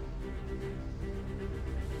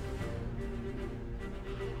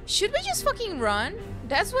 Should we just fucking run?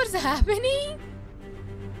 That's what's happening?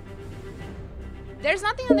 There's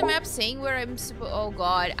nothing on the map saying where I'm supposed. Oh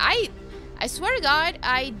god, I swear to god,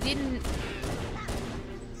 I didn't.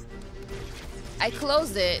 I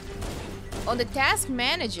closed it on the task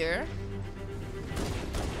manager.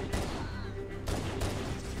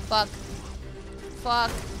 Fuck. Fuck.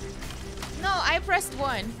 No, I pressed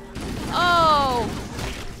 1. Oh.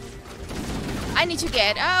 I need to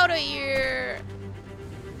get out of here.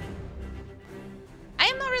 I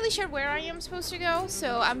am not really sure where I am supposed to go,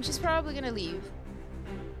 so I'm just probably gonna leave.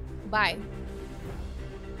 Bye.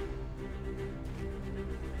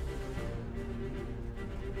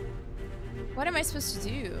 What am I supposed to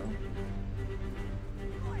do?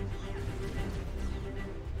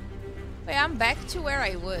 Wait, I'm back to where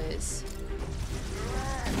I was.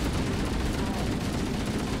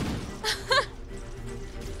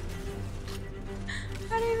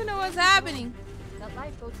 I don't even know what's happening. That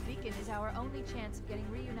lifeboat's beacon is our only chance of getting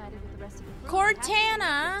reunited with the rest of the crew.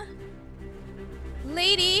 Cortana!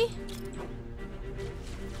 Lady!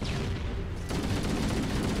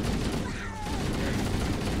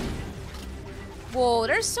 Whoa,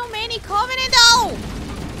 there's so many Covenant though!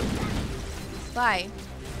 Bye.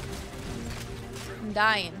 I'm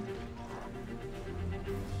dying.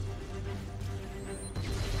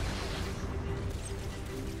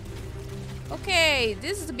 Okay,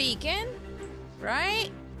 this is the beacon,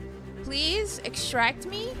 right? Please extract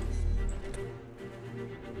me.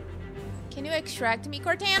 Can you extract me,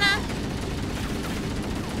 Cortana?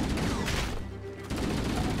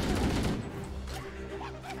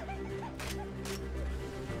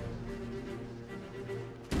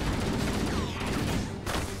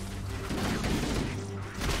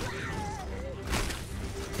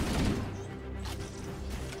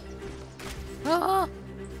 Oh.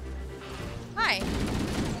 Hi.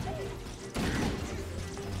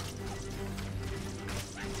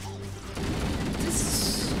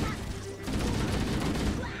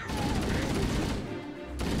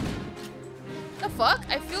 The fuck?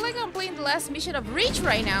 I feel like I'm playing the last mission of Reach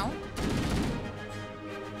right now.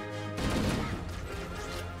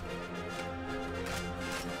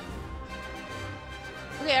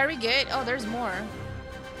 Okay, are we good? Oh, there's more.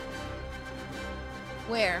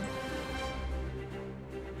 Where?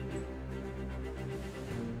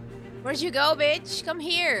 Where'd you go, bitch? Come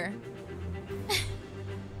here.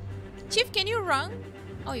 Chief, can you run?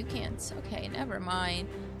 Oh, you can't. Okay, never mind.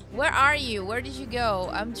 Where are you? Where did you go?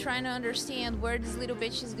 I'm trying to understand where this little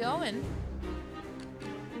bitch is going.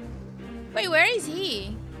 Wait, where is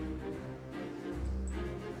he?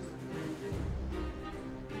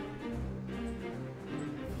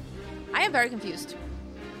 I am very confused.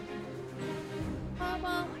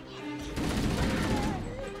 Mama.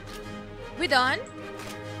 We done?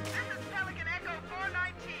 This is Pelican Echo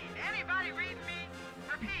 419. Anybody read me?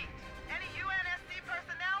 Repeat. Any UNSC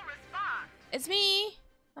It's me.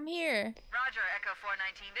 I'm here. Roger, Echo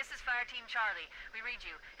 419. This is Fire Team Charlie. We read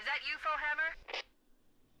you. Is that you, Foehammer?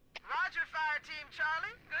 Roger, Fire Team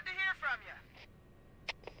Charlie. Good to hear from you.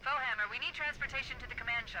 Foehammer, we need transportation to the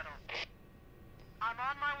command shuttle. I'm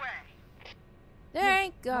on my way.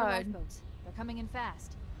 Thank More God. lifeboats. They're coming in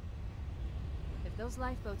fast. If those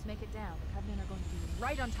lifeboats make it down, the Covenant are going to be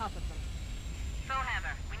right on top of them.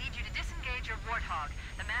 Foehammer, we need you to disengage your Warthog.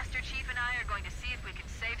 The Master Chief and I are going to see if we can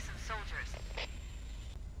save some soldiers.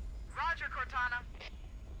 Roger, Cortana.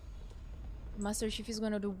 Master Chief is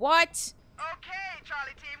gonna do what? Okay,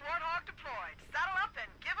 Charlie Team, Warthog deployed. Saddle up and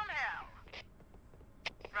give 'em hell.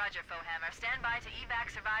 Roger, Foehammer. Stand by to evac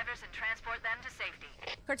survivors and transport them to safety.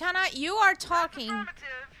 Cortana, you are talking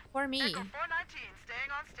Affirmative. for me. Echo 419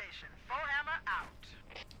 staying on station. Foehammer out.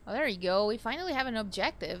 Oh, there you go. We finally have an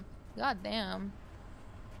objective. God damn.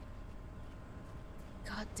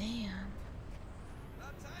 God damn.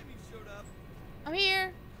 About time you showed up. I'm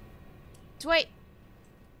here. Do I...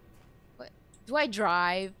 What? Do I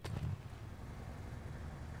drive?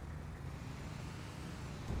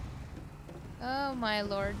 Oh my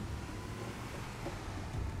lord.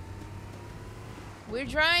 We're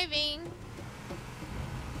driving.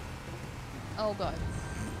 Oh god.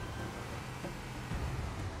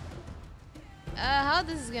 How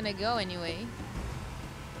this is gonna go anyway?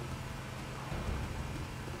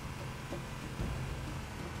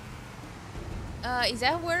 Is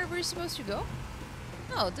that where we're supposed to go?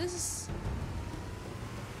 No, this is...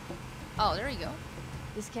 Oh, there you go.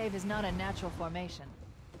 This cave is not a natural formation.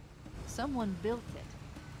 Someone built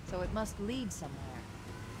it, so it must lead somewhere.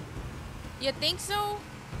 You think so?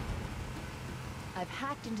 I've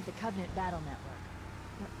hacked into the Covenant battle network.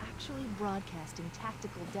 They're actually broadcasting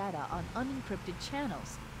tactical data on unencrypted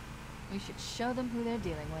channels. We should show them who they're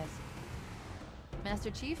dealing with.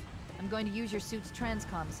 Master Chief, I'm going to use your suit's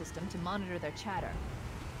transcom system to monitor their chatter.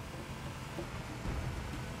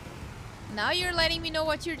 Now you're letting me know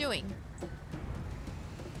what you're doing.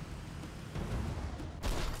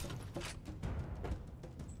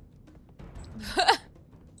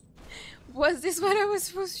 Was this what I was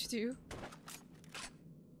supposed to do?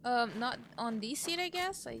 Not on this seat, I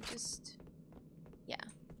guess. I just... Yeah,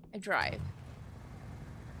 I drive.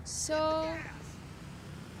 So...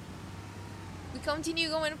 We continue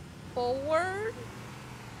going forward?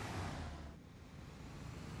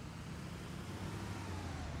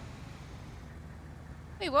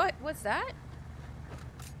 Wait, what? What's that?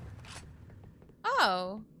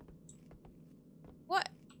 Oh. What?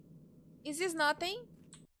 Is this nothing?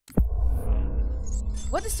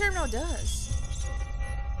 What this terminal does?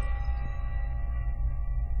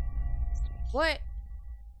 What?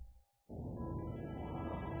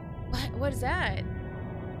 What is that?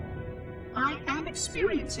 I am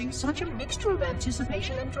experiencing such a mixture of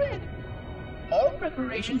anticipation and dread. All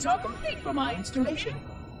preparations are complete for my installation.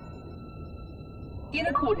 In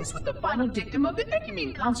accordance with the final dictum of the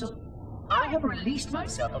Ecumene Council, I have released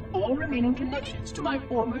myself of all remaining connections to my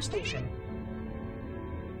former station.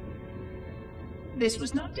 This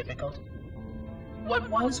was not difficult. What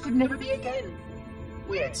was could never be again.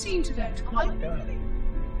 We had seen to that quite thoroughly.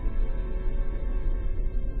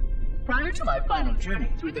 Prior to my final journey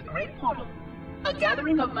through the Great Portal, a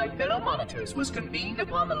gathering of my fellow monitors was convened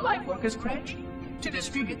upon the Lightworkers Cratch to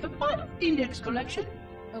distribute the final index collection.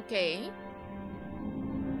 Okay.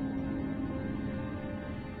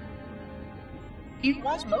 It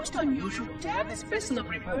was most unusual to have this vessel of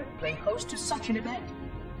rebirth play host to such an event.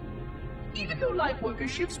 Even though Lightworker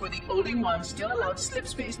ships were the only ones still allowed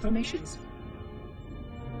slip-space formations.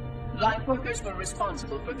 Lightworkers were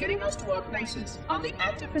responsible for getting us to our places on the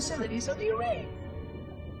active facilities of the array.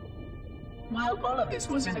 While all of this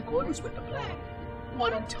was in accordance with the plan,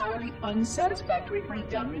 one entirely unsatisfactory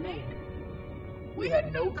breakdown remained. We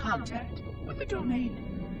had no contact with the domain.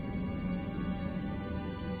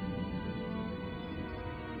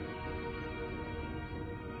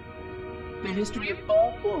 The history of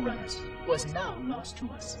all Forerunners was now lost to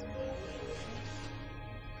us.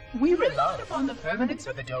 We relied upon the permanence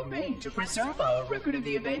of the domain to preserve our record of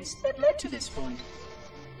the events that led to this point.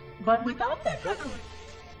 But without that record,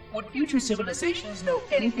 would future civilizations know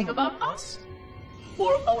anything about us?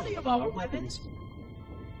 Or only of our weapons?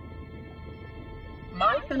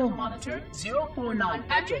 My fellow monitor, 049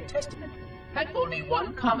 Abject Testament, had only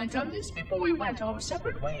one comment on this before we went our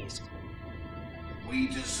separate ways. We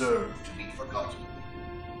deserve to be forgotten.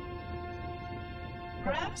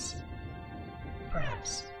 Perhaps.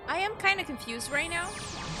 Perhaps. I am kind of confused right now,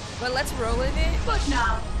 but let's roll with it. But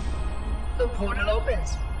now, the portal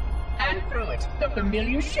opens, and through it, the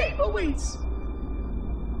familiar shape awaits.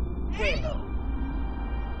 Halo.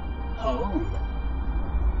 home.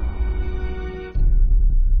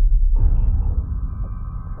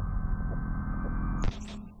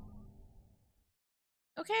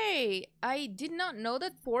 Okay, I did not know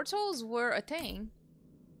that portals were a thing.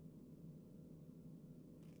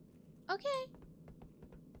 Okay.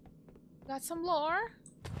 Got some lore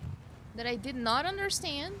that I did not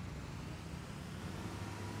understand.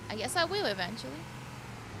 I guess I will eventually.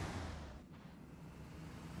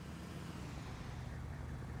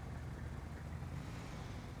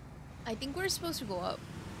 I think we're supposed to go up.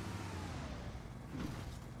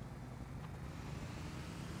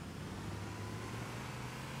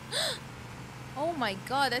 Oh my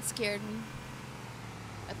god, that scared me.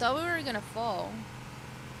 I thought we were gonna fall.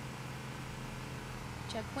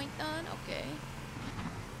 Checkpoint done? Okay.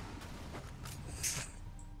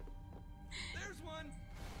 There's one.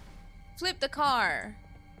 Flip the car.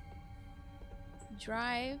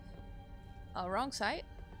 Drive. Oh, wrong side.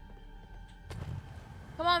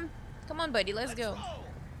 Come on. Come on, buddy. Let's go.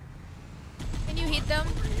 Can you hit them?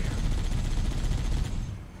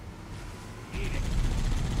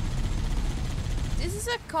 This is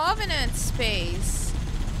a Covenant space.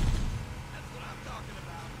 That's what I'm talking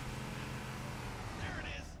about. There it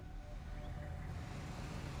is.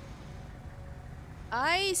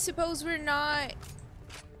 I suppose we're not...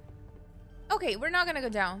 Okay, we're not gonna go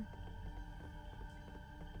down.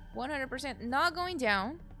 100% not going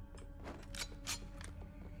down.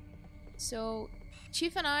 So,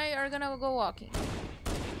 Chief and I are gonna go walking.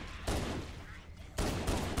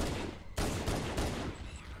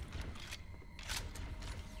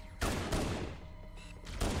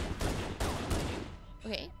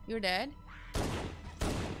 Okay, you're dead.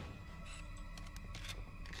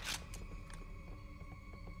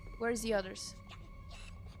 Where's the others?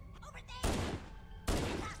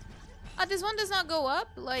 Ah, this one does not go up,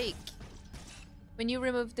 like when you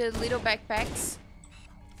remove the little backpacks.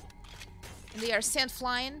 And they are sent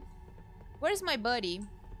flying. Where's my buddy?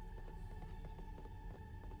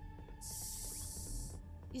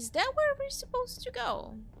 Is that where we're supposed to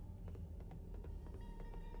go?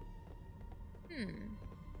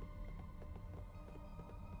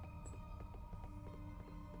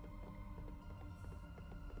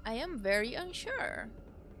 I am very unsure.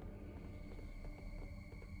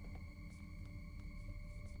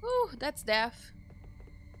 Ooh, that's death.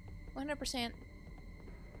 100%.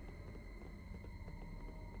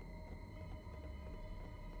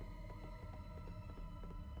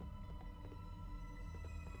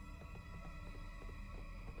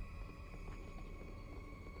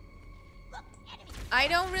 I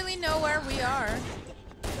don't really know where we are.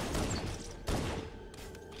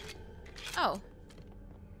 Oh.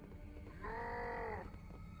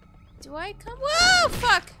 Do I come? Whoa,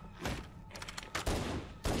 fuck!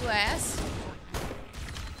 You ass.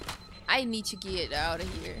 I need to get out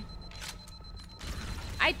of here.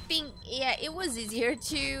 I think, yeah, it was easier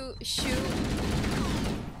to shoot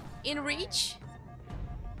in reach.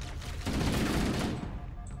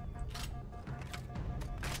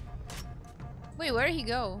 Wait, where'd he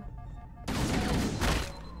go?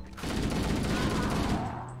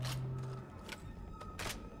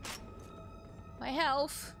 My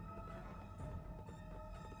health.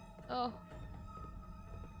 Oh.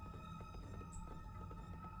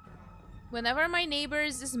 Whenever my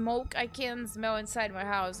neighbors smoke, I can smell inside my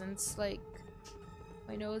house, and it's like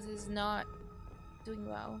my nose is not doing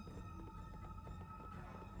well.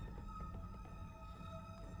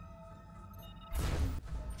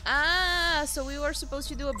 Ah, so we were supposed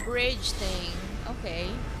to do a bridge thing. Okay.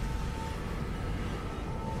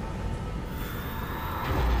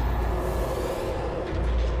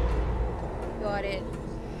 Got it.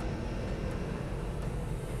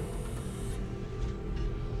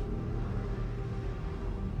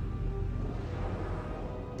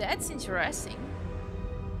 That's interesting.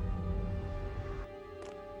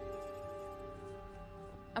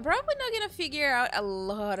 I'm probably not gonna figure out a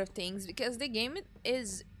lot of things because the game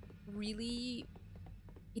is really...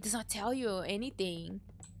 It does not tell you anything.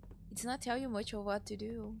 It does not tell you much of what to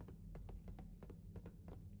do.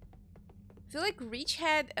 I feel like Reach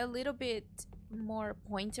had a little bit more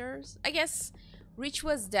pointers. I guess Reach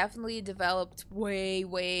was definitely developed way,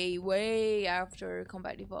 way, way after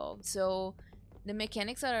Combat Evolved. So the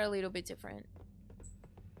mechanics are a little bit different.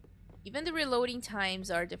 Even the reloading times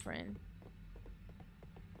are different.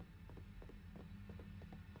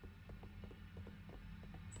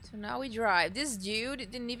 So now we drive. This dude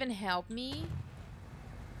didn't even help me.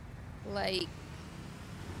 Like,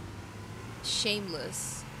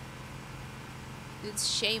 shameless.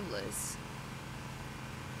 It's shameless.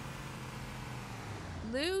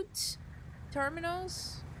 Loot.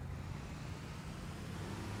 Terminals.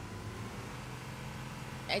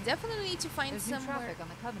 I definitely need to find There's new somewhere. traffic on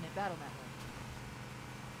the Covenant battle network.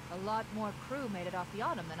 A lot more crew made it off the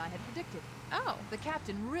Autumn than I had predicted. Oh. The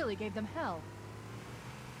captain really gave them hell.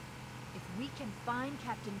 If we can find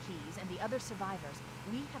Captain Keyes and the other survivors,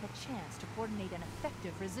 we have a chance to coordinate an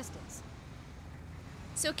effective resistance.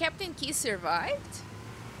 So Captain Key survived?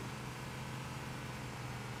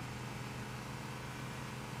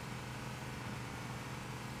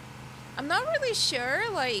 I'm not really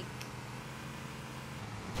sure, like...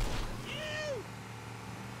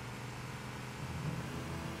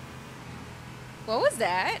 What was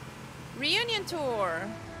that? Reunion tour.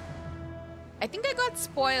 I think I got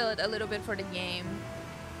spoiled a little bit for the game.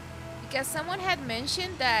 Because someone had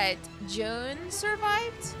mentioned that Joan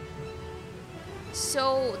survived.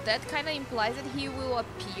 So that kind of implies that he will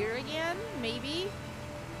appear again, maybe?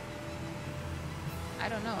 I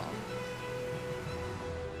don't know.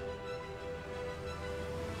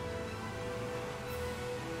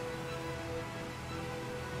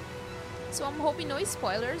 So I'm hoping no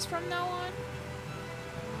spoilers from now on.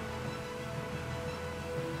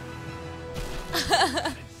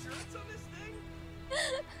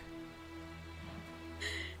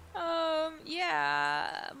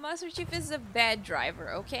 Yeah, Master Chief is a bad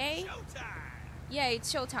driver, okay? Yeah,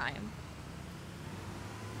 it's showtime.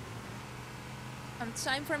 It's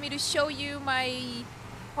time for me to show you my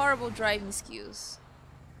horrible driving skills.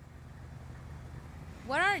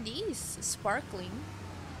 What are these? Sparkling.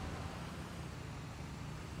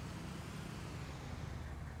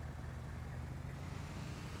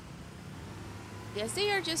 Guess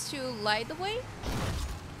they are just to light the way.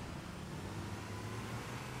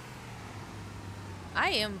 I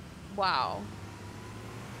am... wow.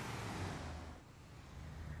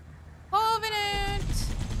 Covenant!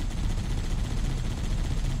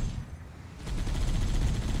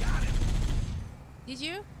 Got him. Did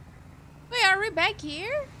you? Wait, are we back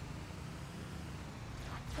here?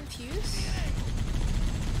 Confused?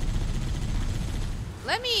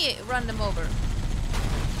 Let me run them over.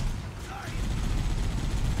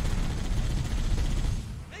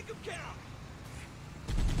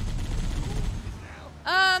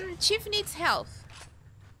 Chief needs health.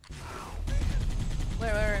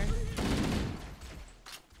 Where?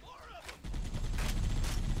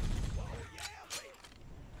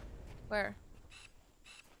 Where?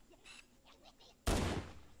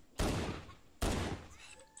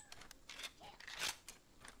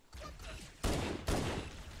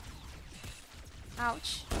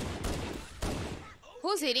 Ouch.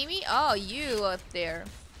 Who's hitting me? Oh, you up there.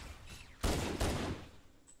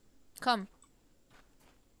 Come.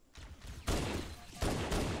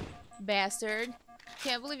 Bastard.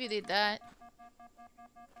 Can't believe you did that.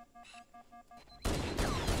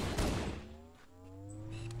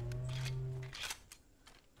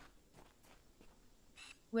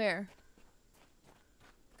 Where?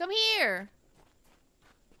 Come here!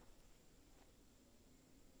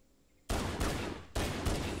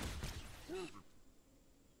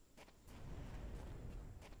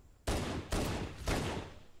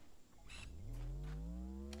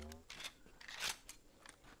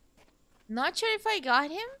 Not sure if I got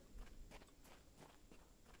him.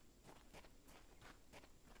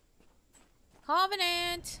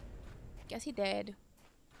 Covenant! Guess he dead.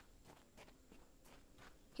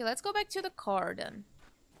 Okay, let's go back to the car then.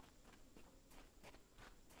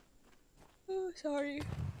 Oh, sorry.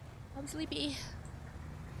 I'm sleepy.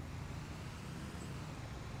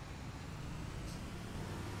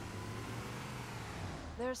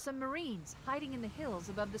 There's some Marines hiding in the hills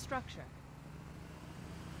above the structure.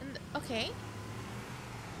 And, okay.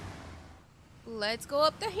 Let's go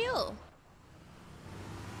up the hill.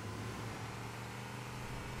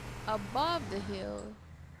 Above the hill.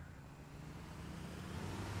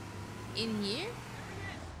 In here?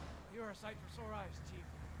 You're a sight for sore eyes, Chief.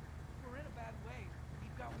 We're in a bad way.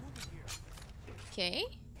 We've got wounded here. Okay.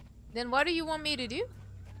 Then what do you want me to do?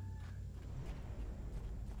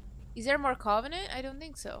 Is there more Covenant? I don't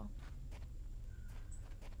think so.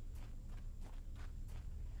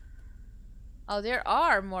 Oh, there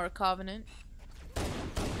are more Covenant.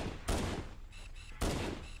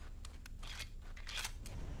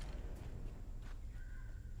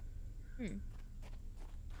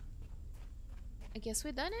 I guess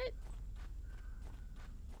we done it.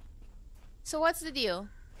 So what's the deal?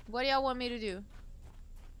 What do y'all want me to do?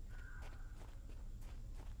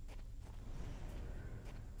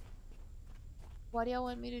 What do y'all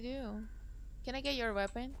want me to do? Can I get your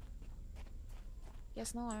weapon?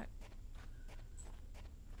 Guess not.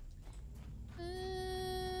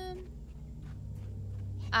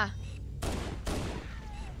 Ah.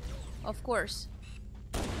 Of course.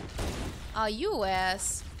 Oh, you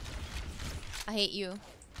ass. I hate you.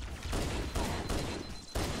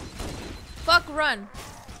 Fuck, run.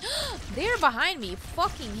 They're behind me.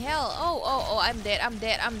 Fucking hell. Oh, I'm dead. I'm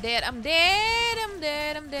dead. I'm dead. I'm dead. I'm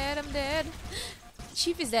dead. I'm dead. I'm dead.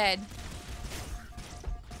 Chief is dead.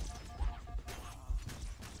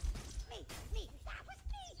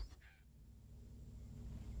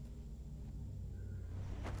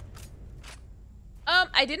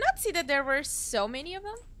 I did not see that there were so many of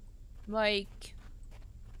them. Like,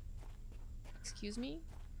 excuse me?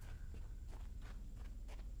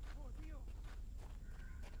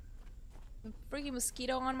 A freaking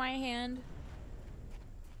mosquito on my hand.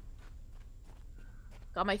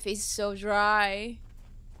 God, my face is so dry.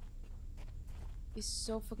 It's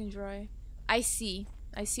so fucking dry. I see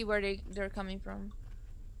where they're coming from.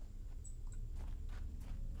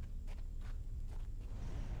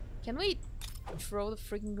 Can we throw the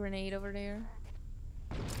freaking grenade over there?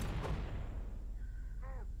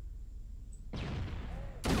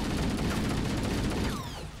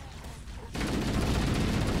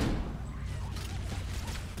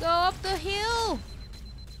 Go up the hill!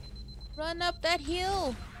 Run up that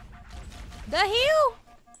hill! The hill!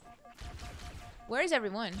 Where is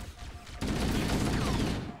everyone?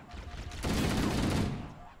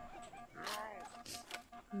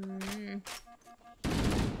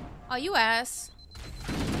 Oh, you ass.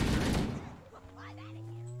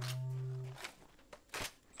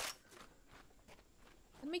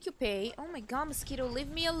 I'll make you pay. Oh my god, mosquito, leave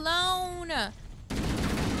me alone!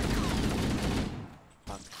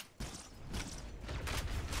 Fuck.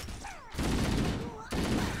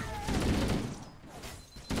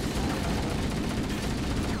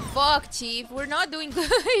 Fuck, Chief, we're not doing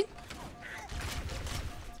good.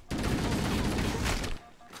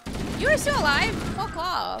 You're still alive? Fuck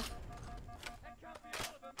off.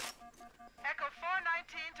 Echo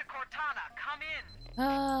 419 to Cortana, come in.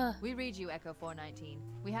 We read you, Echo 419.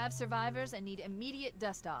 We have survivors and need immediate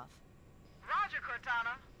dust off. Roger,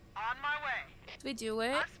 Cortana. On my way. We do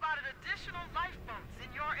it. I've spotted additional lifeboats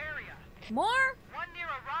in your area. More? One near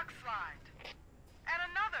a rock slide. And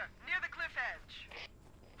another near the cliff edge.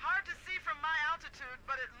 Hard to see from my altitude,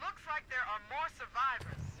 but it looks like there are more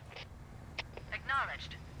survivors.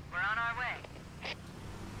 Acknowledged. We're on our way.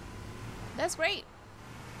 That's great.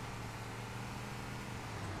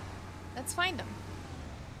 Let's find them.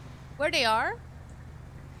 Where they are?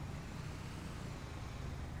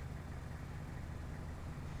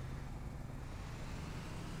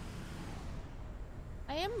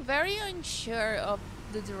 I am very unsure of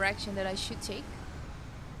the direction that I should take.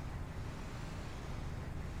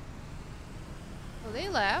 Oh, they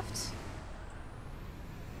left.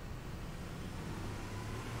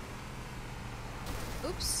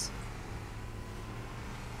 Oops.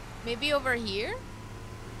 Maybe over here?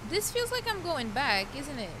 This feels like I'm going back,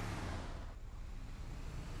 isn't it?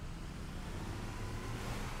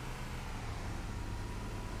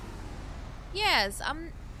 Yes,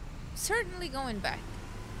 I'm certainly going back.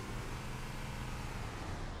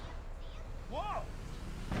 Whoa!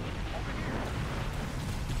 Over here!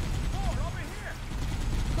 More over here!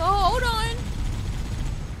 Oh, hold on!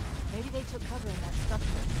 Maybe they took cover in that structure.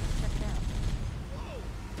 Check it out.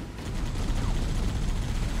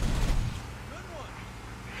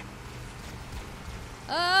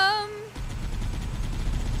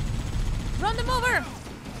 Run them over!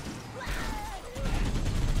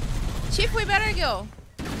 Chief, we better go.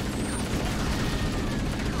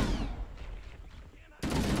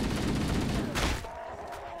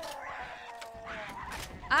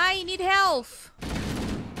 I need help.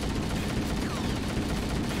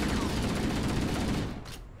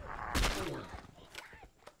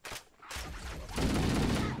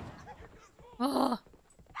 Oh.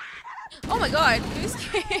 Oh my god,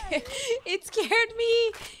 it scared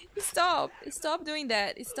me. Stop doing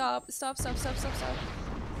that. Stop.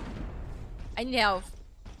 I need help.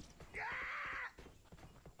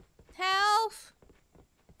 Help!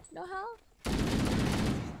 No help?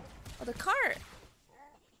 Oh, the car.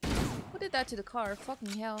 Who did that to the car?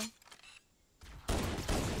 Fucking hell.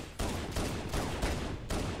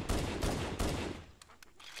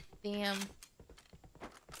 Damn.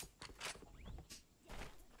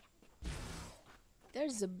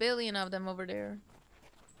 There's a billion of them over there.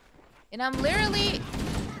 And I'm literally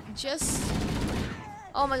just...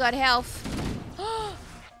 Oh my god, health.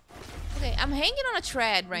 Okay, I'm hanging on a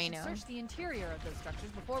thread right now. Search the interior of those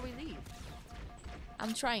structures before we leave.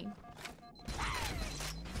 I'm trying.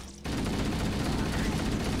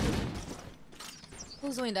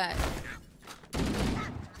 Who's doing that?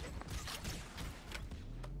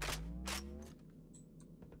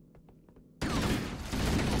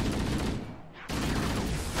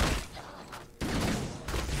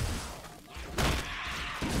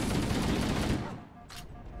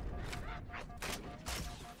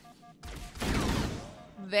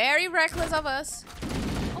 Very reckless of us.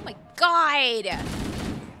 Oh my god!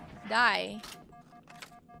 Die.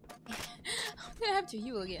 I'm gonna have to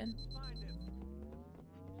heal again.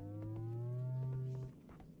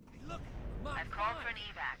 I've called for an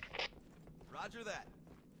evac. Roger that.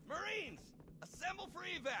 Marines, assemble for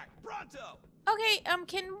evac, pronto. Okay,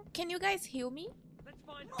 can you guys heal me? Let's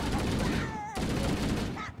find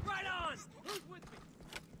right on. Who's with me?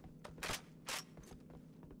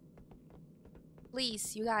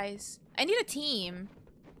 Please, you guys. I need a team.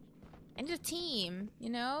 I need a team, you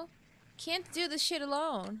know? Can't do this shit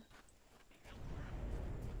alone.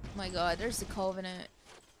 Oh my god, there's the Covenant.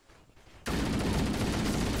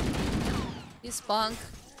 You spunk.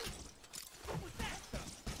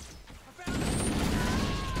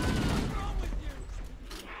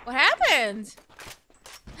 What happened?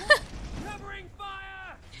 Covering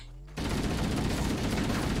fire.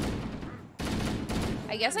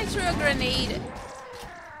 I guess I threw a grenade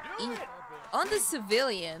on the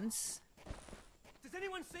civilians. Does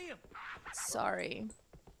anyone see him? Sorry.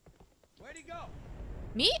 Where'd he go?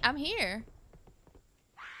 Me? I'm here.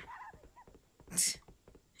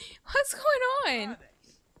 What's going on?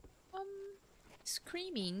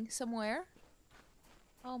 Screaming somewhere.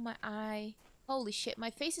 Oh, my eye. Holy shit,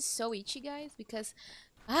 my face is so itchy, guys, because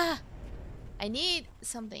I need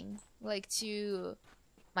something like to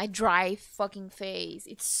my dry fucking face.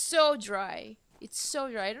 It's so dry. It's so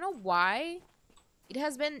dry. I don't know why. It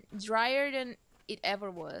has been drier than it ever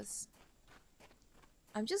was.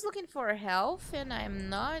 I'm just looking for health and I'm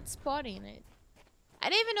not spotting it. I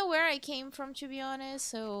don't even know where I came from, to be honest,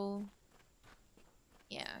 so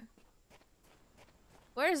yeah.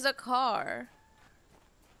 Where's the car?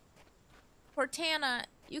 Cortana,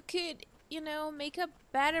 you could, you know, make a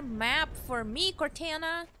better map for me,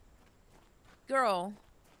 Cortana. Girl,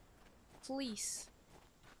 please.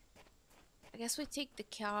 I guess we take the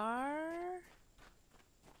car.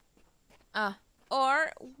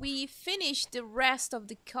 Or we finish the rest of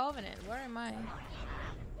the Covenant. Where am I?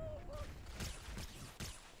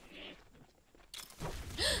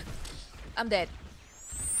 I'm dead.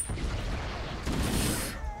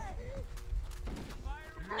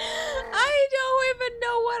 I don't even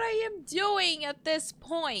know what I am doing at this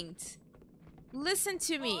point. Listen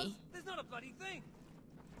to me. There's not a bloody thing.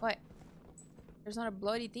 What? There's not a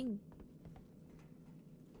bloody thing.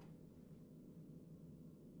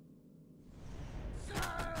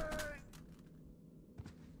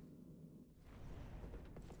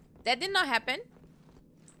 That did not happen.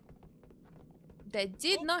 That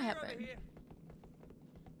did not happen.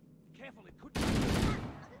 Careful, it could.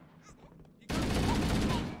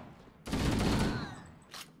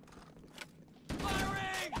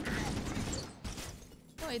 Firing!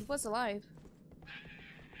 Oh, it was alive.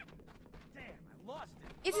 Damn, I lost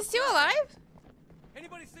it. Is it still alive?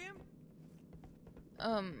 Anybody see him?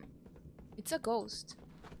 It's a ghost.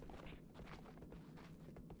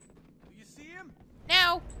 Do you see him?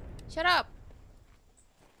 Now, shut up.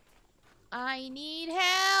 I need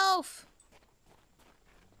help.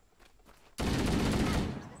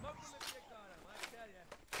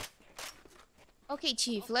 Okay,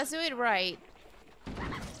 Chief, let's do it right.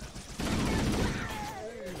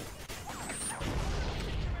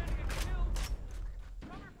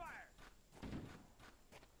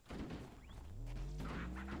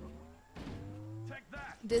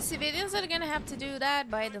 The civilians are gonna have to do that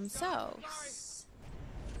by themselves.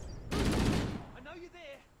 I know you're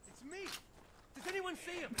there. It's me. Does anyone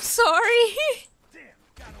see him? Sorry.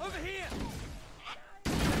 Damn. Over here.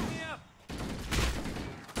 Pick me up.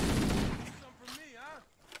 Some from me, huh?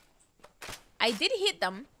 I did hit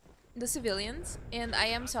them, the civilians, and I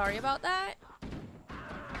am sorry about that.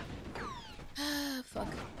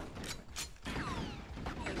 Fuck.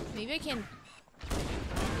 Maybe I can.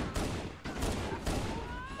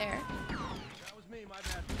 There. That was me, my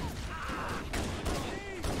bad.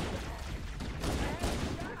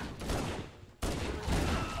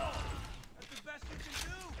 That's the best you can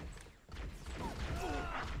do.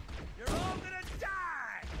 You're all gonna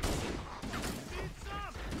die. Need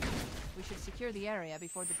some. We should secure the area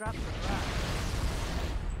before the drop arrives.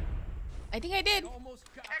 I think I did. Echo 419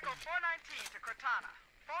 to Cortana.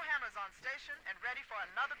 Foehammer's on station and ready for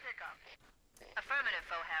another pickup. Affirmative,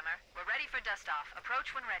 Foehammer. We're ready for dust-off.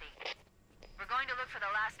 Approach when ready. We're going to look for the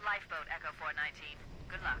last lifeboat, Echo 419.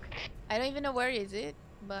 Good luck. I don't even know where is it,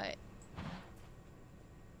 but...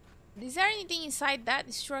 Is there anything inside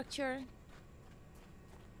that structure?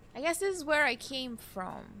 I guess this is where I came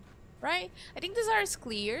from, right? I think this area is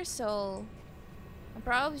clear, so... I'm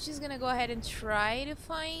probably just gonna go ahead and try to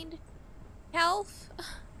find health.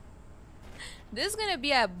 This is gonna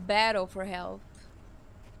be a battle for health.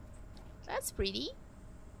 That's pretty.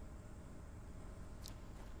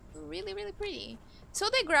 Really, really pretty. So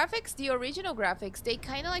the graphics, the original graphics, they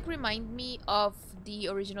kind of like remind me of the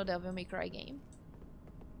original Devil May Cry game.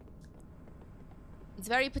 It's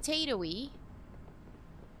very potato-y.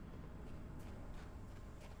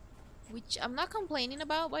 Which I'm not complaining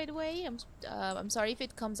about, by the way. I'm sorry if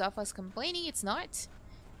it comes off as complaining. It's not.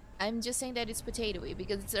 I'm just saying that it's potato-y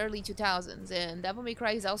because it's early 2000s, and Devil May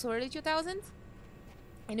Cry is also early 2000s.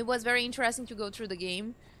 And it was very interesting to go through the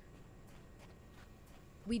game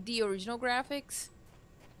with the original graphics.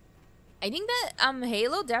 I think that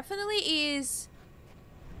Halo definitely is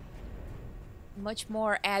much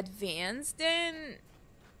more advanced than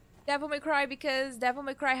Devil May Cry, because Devil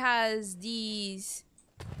May Cry has these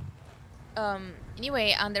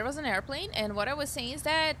anyway, there was an airplane, and what I was saying is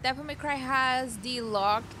that Devil May Cry has the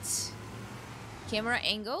locked camera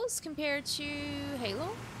angles compared to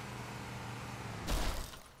Halo.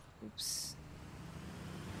 Oops.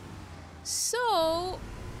 So,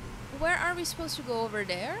 where are we supposed to go over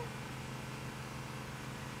there?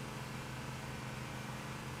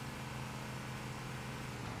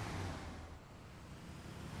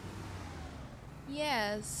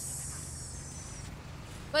 Yes.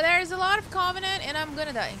 But there's a lot of Covenant and I'm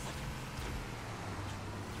gonna die.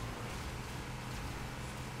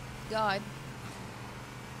 God.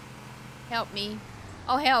 Help me.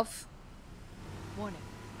 Oh, health. Warning.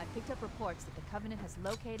 I picked up reports that the Covenant has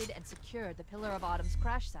located and secured the Pillar of Autumn's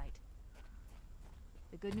crash site.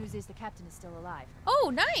 The good news is the captain is still alive.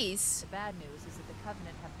 Oh, nice! The bad news is that the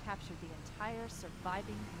Covenant have captured the entire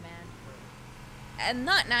surviving command crew. And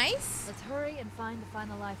not nice. Let's hurry and find the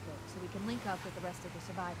final lifeboat so we can link up with the rest of the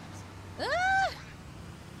survivors. Ah!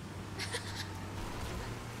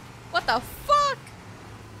 What the fuck?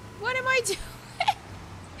 What am I doing?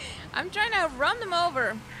 I'm trying to run them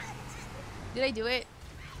over. Did I do it?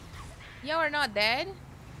 Y'all are not dead?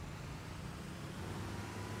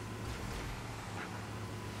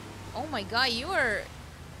 Oh my god, you are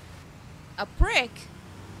a prick.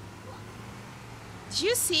 Did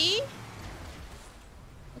you see?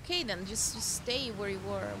 Okay then, just stay where you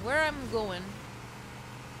were. Where I'm going.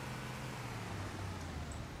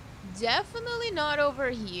 Definitely not over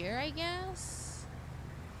here, I guess.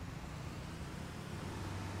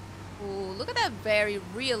 Ooh, look at that very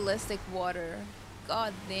realistic water.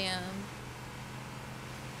 God damn.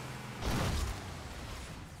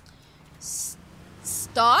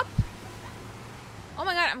 Stop? Oh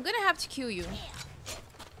my god, I'm gonna have to kill you.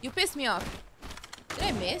 You pissed me off. Did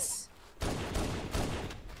I miss?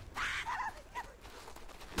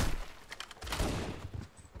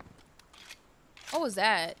 What was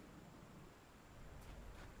that?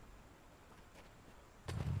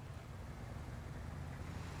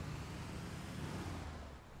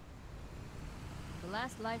 The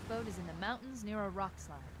last lifeboat is in the mountains near a rock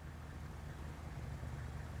slide.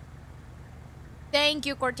 Thank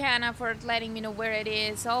you, Cortana, for letting me know where it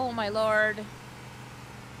is. Oh my lord.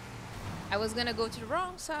 I was gonna go to the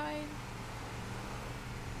wrong side.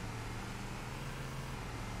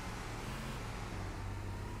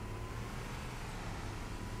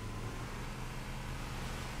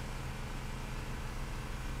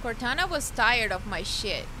 Cortana was tired of my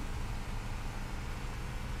shit.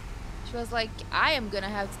 She was like, I am gonna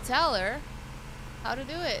have to tell her how to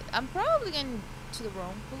do it. I'm probably going to the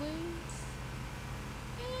wrong place.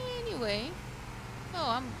 Anyway.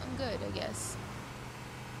 Oh, I'm good, I guess.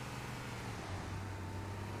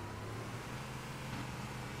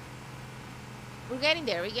 We're getting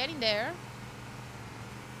there, we're getting there.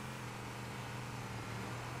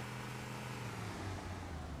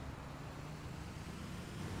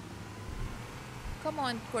 Come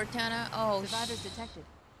on, Cortana. Oh, survivors detected.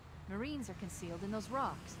 Marines are concealed in those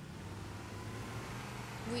rocks.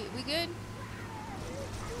 We good?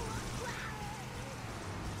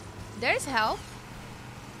 There's help.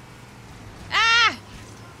 Ah!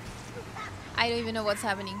 I don't even know what's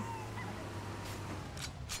happening.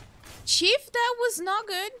 Chief, that was not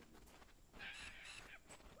good.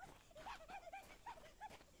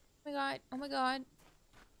 Oh my god. Oh my god.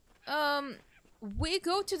 We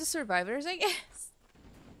go to the survivors, I guess.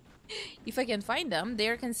 If I can find them. They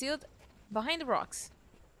are concealed behind the rocks.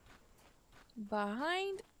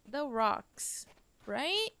 Behind the rocks.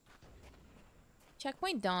 Right?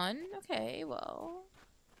 Checkpoint done. Okay, well.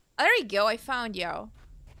 Oh, there you go. I found you.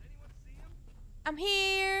 I'm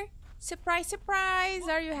here. Surprise, surprise.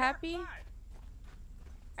 Are you happy?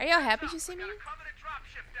 Are y'all happy to see me?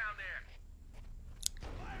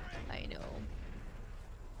 I know.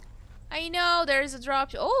 I know, there's a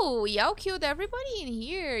drop. Oh, y'all killed everybody in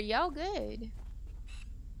here. Y'all good.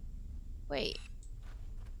 Wait.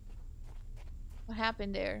 What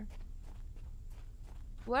happened there?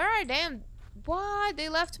 Where are them? What? They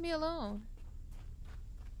left me alone.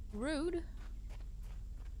 Rude.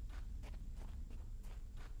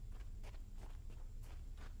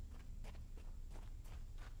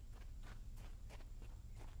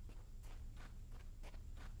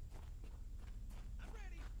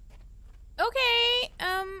 Okay,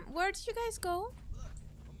 where did you guys go?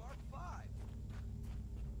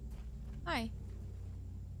 Hi.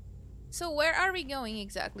 So where are we going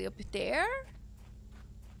exactly? Up there?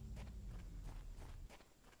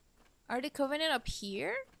 Are the Covenant up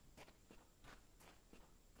here?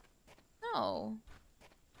 No.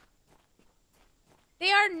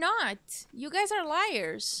 They are not. You guys are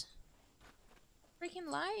liars. Freaking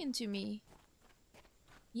lying to me.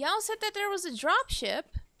 Y'all said that there was a dropship.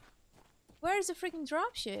 Where is the freaking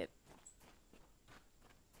dropship?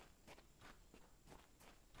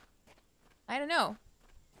 I don't know.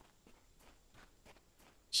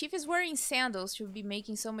 Chief is wearing sandals. Should be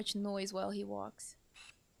making so much noise while he walks.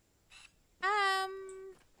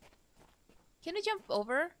 Can we jump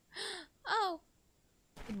over? Oh,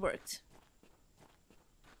 it worked.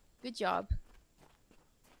 Good job.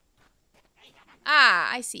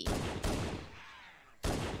 Ah, I see.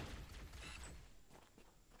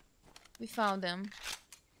 We found them.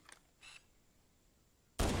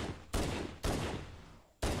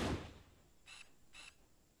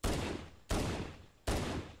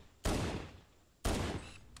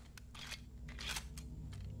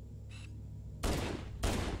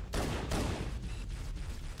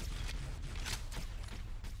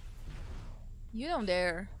 You don't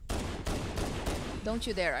dare. Don't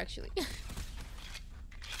you dare, actually.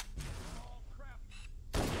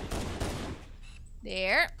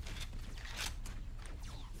 There.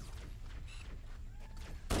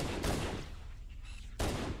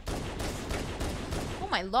 Oh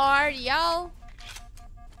my lord, y'all.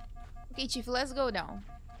 Okay, Chief, let's go down.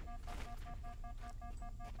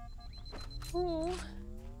 Ooh.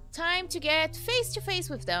 Time to get face to face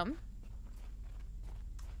with them.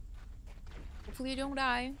 Hopefully you don't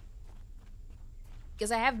die.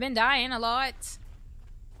 Because I have been dying a lot.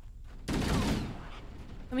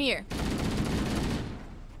 Come here.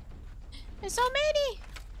 There's so many!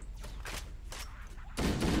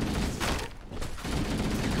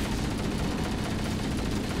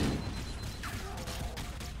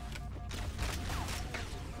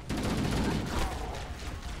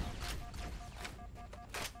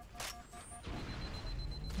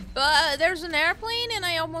 But there's an airplane and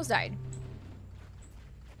I almost died.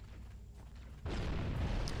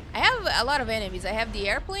 I have a lot of enemies. I have the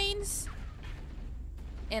airplanes.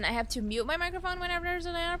 And I have to mute my microphone whenever there's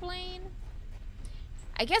an airplane.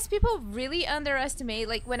 I guess people really underestimate,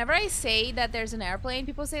 like, whenever I say that there's an airplane,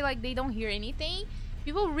 people say, like, they don't hear anything.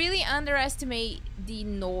 People really underestimate the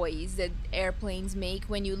noise that airplanes make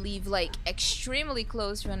when you live, like, extremely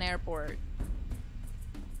close to an airport.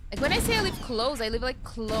 Like, when I say I live close, I live, like,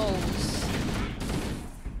 close.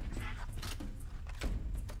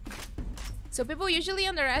 So people usually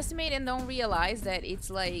underestimate and don't realize that it's,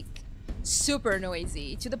 like, super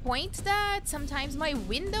noisy. To the point that sometimes my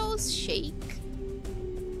windows shake.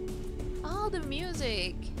 Oh, the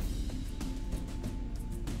music.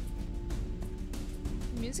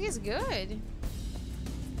 The music is good.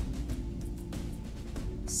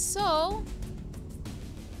 So,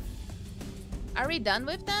 are we done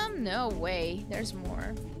with them? No way. There's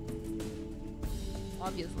more.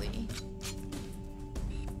 Obviously.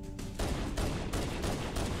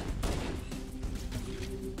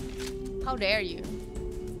 How dare you?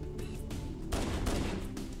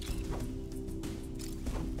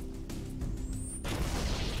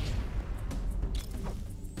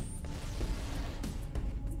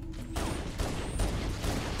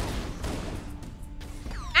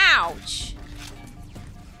 Ouch!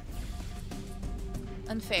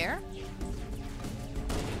 Unfair.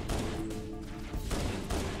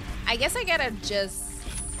 I guess I gotta just...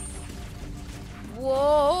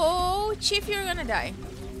 Whoa! Chief, you're gonna die.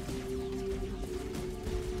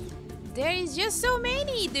 There is just so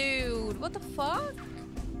many, dude. What the fuck?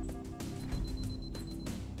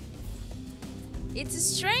 It's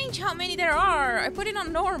strange how many there are. I put it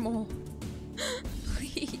on normal.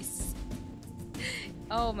 Please.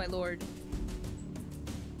 Oh my lord.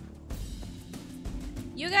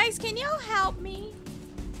 You guys, can you help me?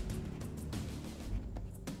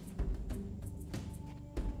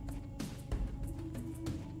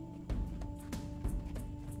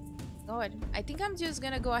 God, I think I'm just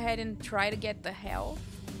gonna go ahead and try to get the health,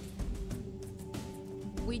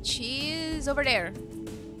 which is over there,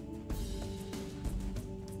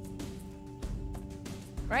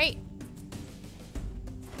 right?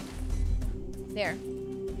 There.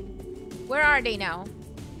 Where are they now?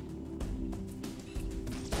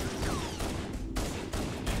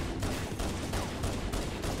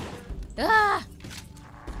 Ah!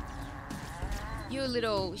 You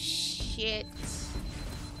little shit.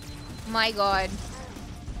 My god.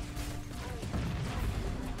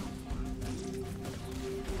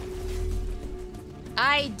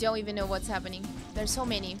 I don't even know what's happening. There's so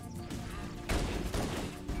many.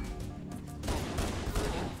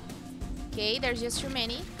 Okay, there's just too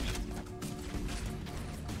many.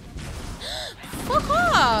 Fuck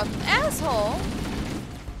off, asshole!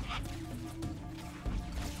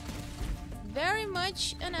 Very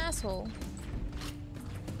much an asshole.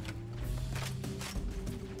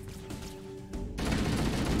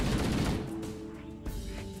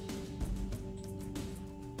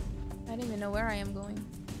 I don't even know where I am going.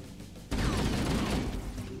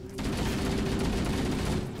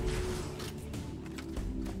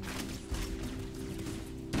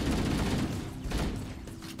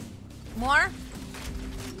 More?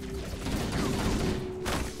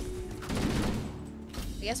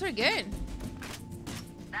 I guess we're good.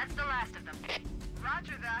 That's the last of them.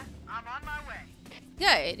 Roger that. I'm on my way.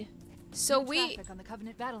 Good. So Traffic on the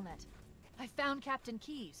Covenant BattleNet. I found Captain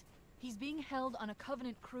Keyes. He's being held on a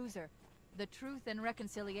Covenant cruiser, the Truth and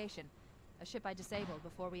Reconciliation, a ship I disabled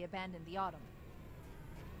before we abandoned the Autumn.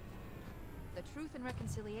 The Truth and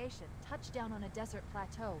Reconciliation touched down on a desert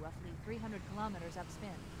plateau roughly 300 kilometers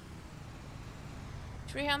upspin.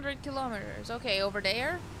 300 kilometers. Okay, over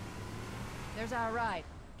there. There's our ride.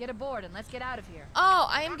 Get aboard and let's get out of here. Oh,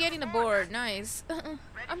 I am getting aboard. Nice.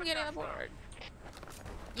 I'm getting aboard.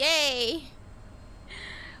 Yay!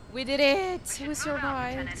 We did it. We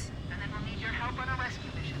survived. And then we'll need your help on a rescue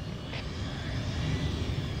mission.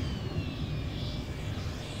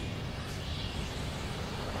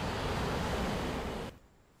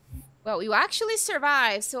 Well, you actually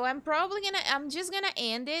survived, so I'm just gonna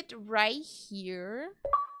end it right here.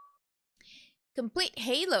 Complete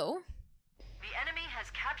Halo. The enemy has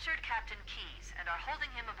captured Captain Keyes and are holding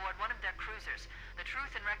him aboard one of their cruisers, the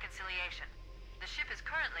Truth and Reconciliation. The ship is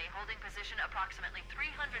currently holding position approximately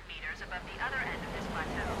 300 meters above the other end of this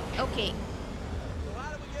plateau. Okay. So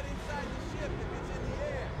how do we get inside the ship if it's in the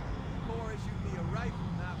air? Core issued me a rifle,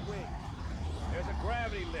 not wings. There's a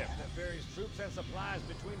gravity lift that ferries troops and supplies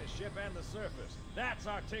between the ship and the surface. That's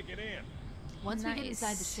our ticket in. Once we get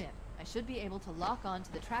inside the ship, I should be able to lock on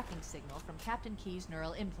to the tracking signal from Captain Keyes'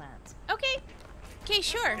 neural implants. Okay. Okay,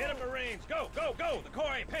 sure. Get 'em, Marines! Go, go, go! The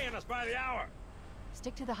Corps ain't paying us by the hour!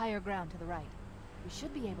 Stick to the higher ground to the right. We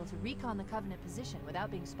should be able to recon the Covenant position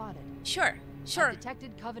without being spotted. Sure, sure. I've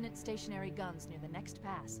detected Covenant stationary guns near the next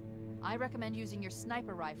pass. I recommend using your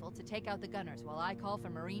sniper rifle to take out the gunners while I call for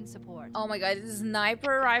Marine support. Oh my god, this is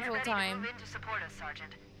sniper rifle Get ready time. to move in to support us,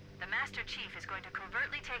 Sergeant. The Master Chief is going to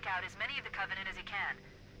covertly take out as many of the Covenant as he can.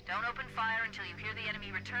 Don't open fire until you hear the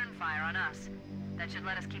enemy return fire on us. That should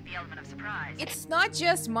let us keep the element of surprise. It's not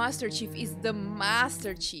just Master Chief, it's the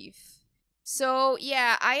Master Chief. So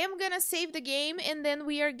yeah, I am gonna save the game and then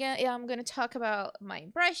I'm gonna talk about my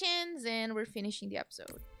impressions and we're finishing the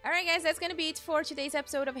episode. Alright guys, that's gonna be it for today's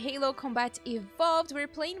episode of Halo Combat Evolved. We're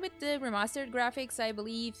playing with the remastered graphics, I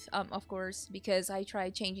believe, of course, because I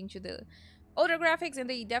tried changing to the older graphics and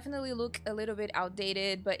they definitely look a little bit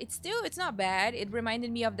outdated, but it's not bad. It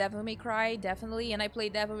reminded me of Devil May Cry, definitely, and I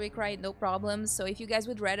played Devil May Cry no problems. So if you guys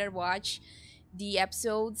would rather watch the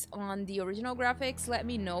episodes on the original graphics, let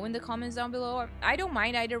me know in the comments down below. I don't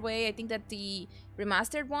mind either way. I think that the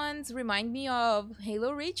remastered ones remind me of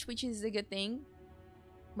Halo Reach, which is a good thing.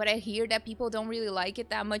 But I hear that people don't really like it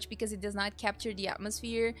that much because it does not capture the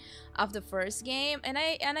atmosphere of the first game. And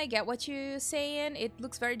I get what you're saying. It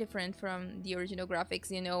looks very different from the original graphics,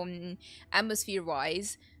 you know,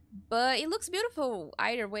 atmosphere-wise. But it looks beautiful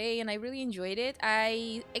either way, and I really enjoyed it.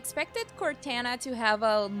 I expected Cortana to have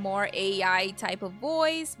a more AI type of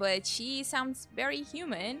voice, but she sounds very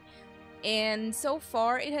human. And so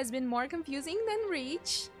far, it has been more confusing than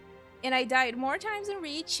Reach. And I died more times in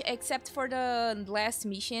Reach, except for the last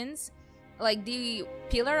missions. Like the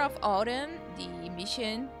Pillar of Autumn, the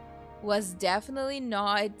mission, was definitely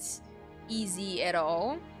not easy at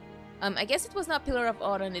all. I guess it was not Pillar of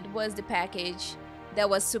Autumn, it was the package that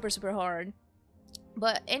was super hard.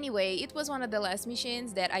 But anyway, it was one of the last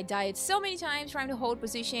missions that I died so many times trying to hold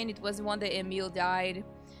position. It was the one that Emil died.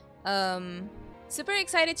 Super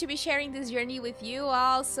excited to be sharing this journey with you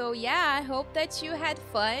all. So yeah, I hope that you had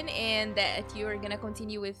fun and that you're gonna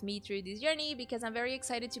continue with me through this journey because I'm very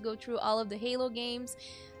excited to go through all of the Halo games.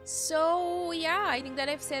 So yeah, I think that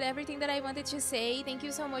I've said everything that I wanted to say. Thank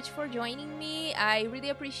you so much for joining me. I really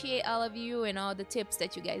appreciate all of you and all the tips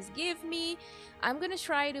that you guys give me. I'm gonna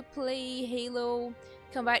try to play Halo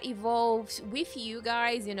Combat Evolved with you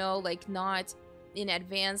guys, you know, like not in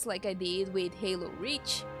advance like I did with Halo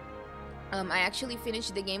Reach. I actually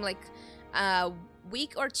finished the game like a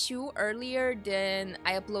week or two earlier than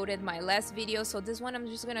I uploaded my last video, so this one I'm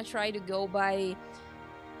just gonna try to go by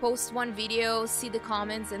post one video, see the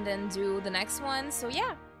comments, and then do the next one. So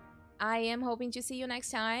yeah, I am hoping to see you next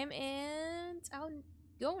time, and I'll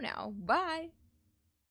go now. Bye!